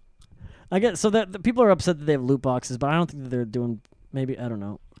 Yeah. I get so that the people are upset that they have loot boxes, but I don't think that they're doing. Maybe I don't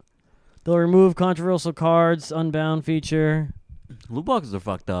know. They'll remove controversial cards, Unbound feature. Loot boxes are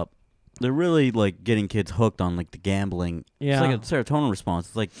fucked up. They're really like getting kids hooked on like the gambling. Yeah. It's like a serotonin response.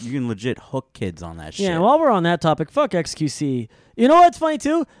 It's like you can legit hook kids on that shit. Yeah, while we're on that topic, fuck XQC. You know what's funny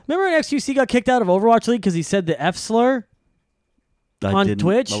too? Remember when XQC got kicked out of Overwatch League because he said the F slur on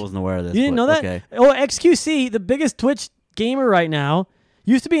Twitch? I wasn't aware of this. You didn't know but that? Okay. Oh, XQC, the biggest Twitch gamer right now,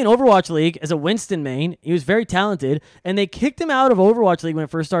 used to be in Overwatch League as a Winston main. He was very talented, and they kicked him out of Overwatch League when it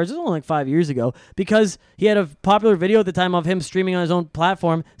first started. This was only like 5 years ago because he had a popular video at the time of him streaming on his own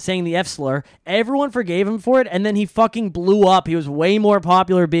platform saying the F slur. Everyone forgave him for it, and then he fucking blew up. He was way more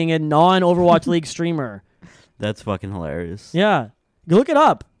popular being a non-Overwatch League streamer. That's fucking hilarious. Yeah. You look it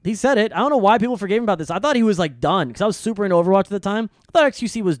up. He said it. I don't know why people forgave him about this. I thought he was like done because I was super into Overwatch at the time. I thought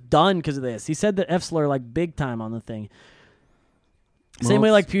XQC was done because of this. He said the F slur like big time on the thing. Same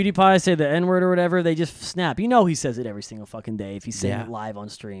way like PewDiePie say the N-word or whatever, they just snap. You know he says it every single fucking day if he's saying it live on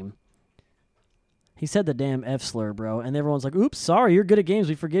stream. He said the damn F slur, bro, and everyone's like, "Oops, sorry, you're good at games,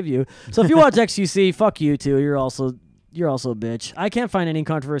 we forgive you." So if you watch XQC, fuck you too. You're also a bitch. I can't find any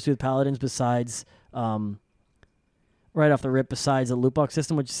controversy with Paladins besides right off the rip besides the loot box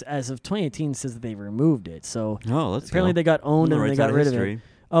system, which as of 2018 says that they removed it. So apparently they got owned and they got rid of it.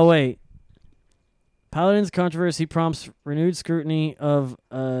 Oh wait. Paladins controversy prompts renewed scrutiny of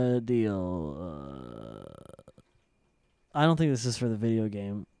a deal. I don't think this is for the video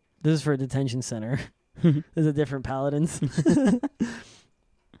game. This is for a detention center. There's a different Paladins.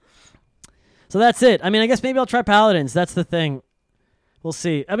 So that's it. I mean, I guess maybe I'll try Paladins. That's the thing. We'll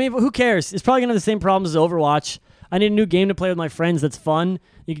see. I mean, who cares? It's probably going to have the same problems as Overwatch. I need a new game to play with my friends that's fun.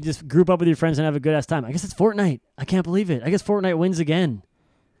 You can just group up with your friends and have a good-ass time. I guess it's Fortnite. I can't believe it. I guess Fortnite wins again.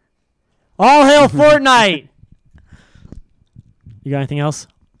 All hail Fortnite! You got anything else?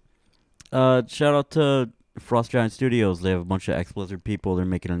 Shout out to Frost Giant Studios. They have a bunch of ex-Blizzard people. They're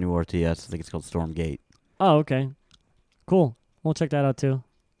making a new RTS. I think it's called Stormgate. Oh, okay. Cool. We'll check that out, too.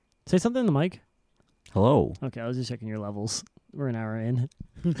 Say something in the mic. Hello. Okay, I was just checking your levels. We're an hour in.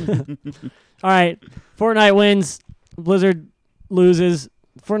 All right. Fortnite wins. Blizzard loses.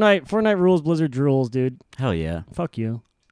 Fortnite rules. Blizzard drools, dude. Hell yeah. Fuck you.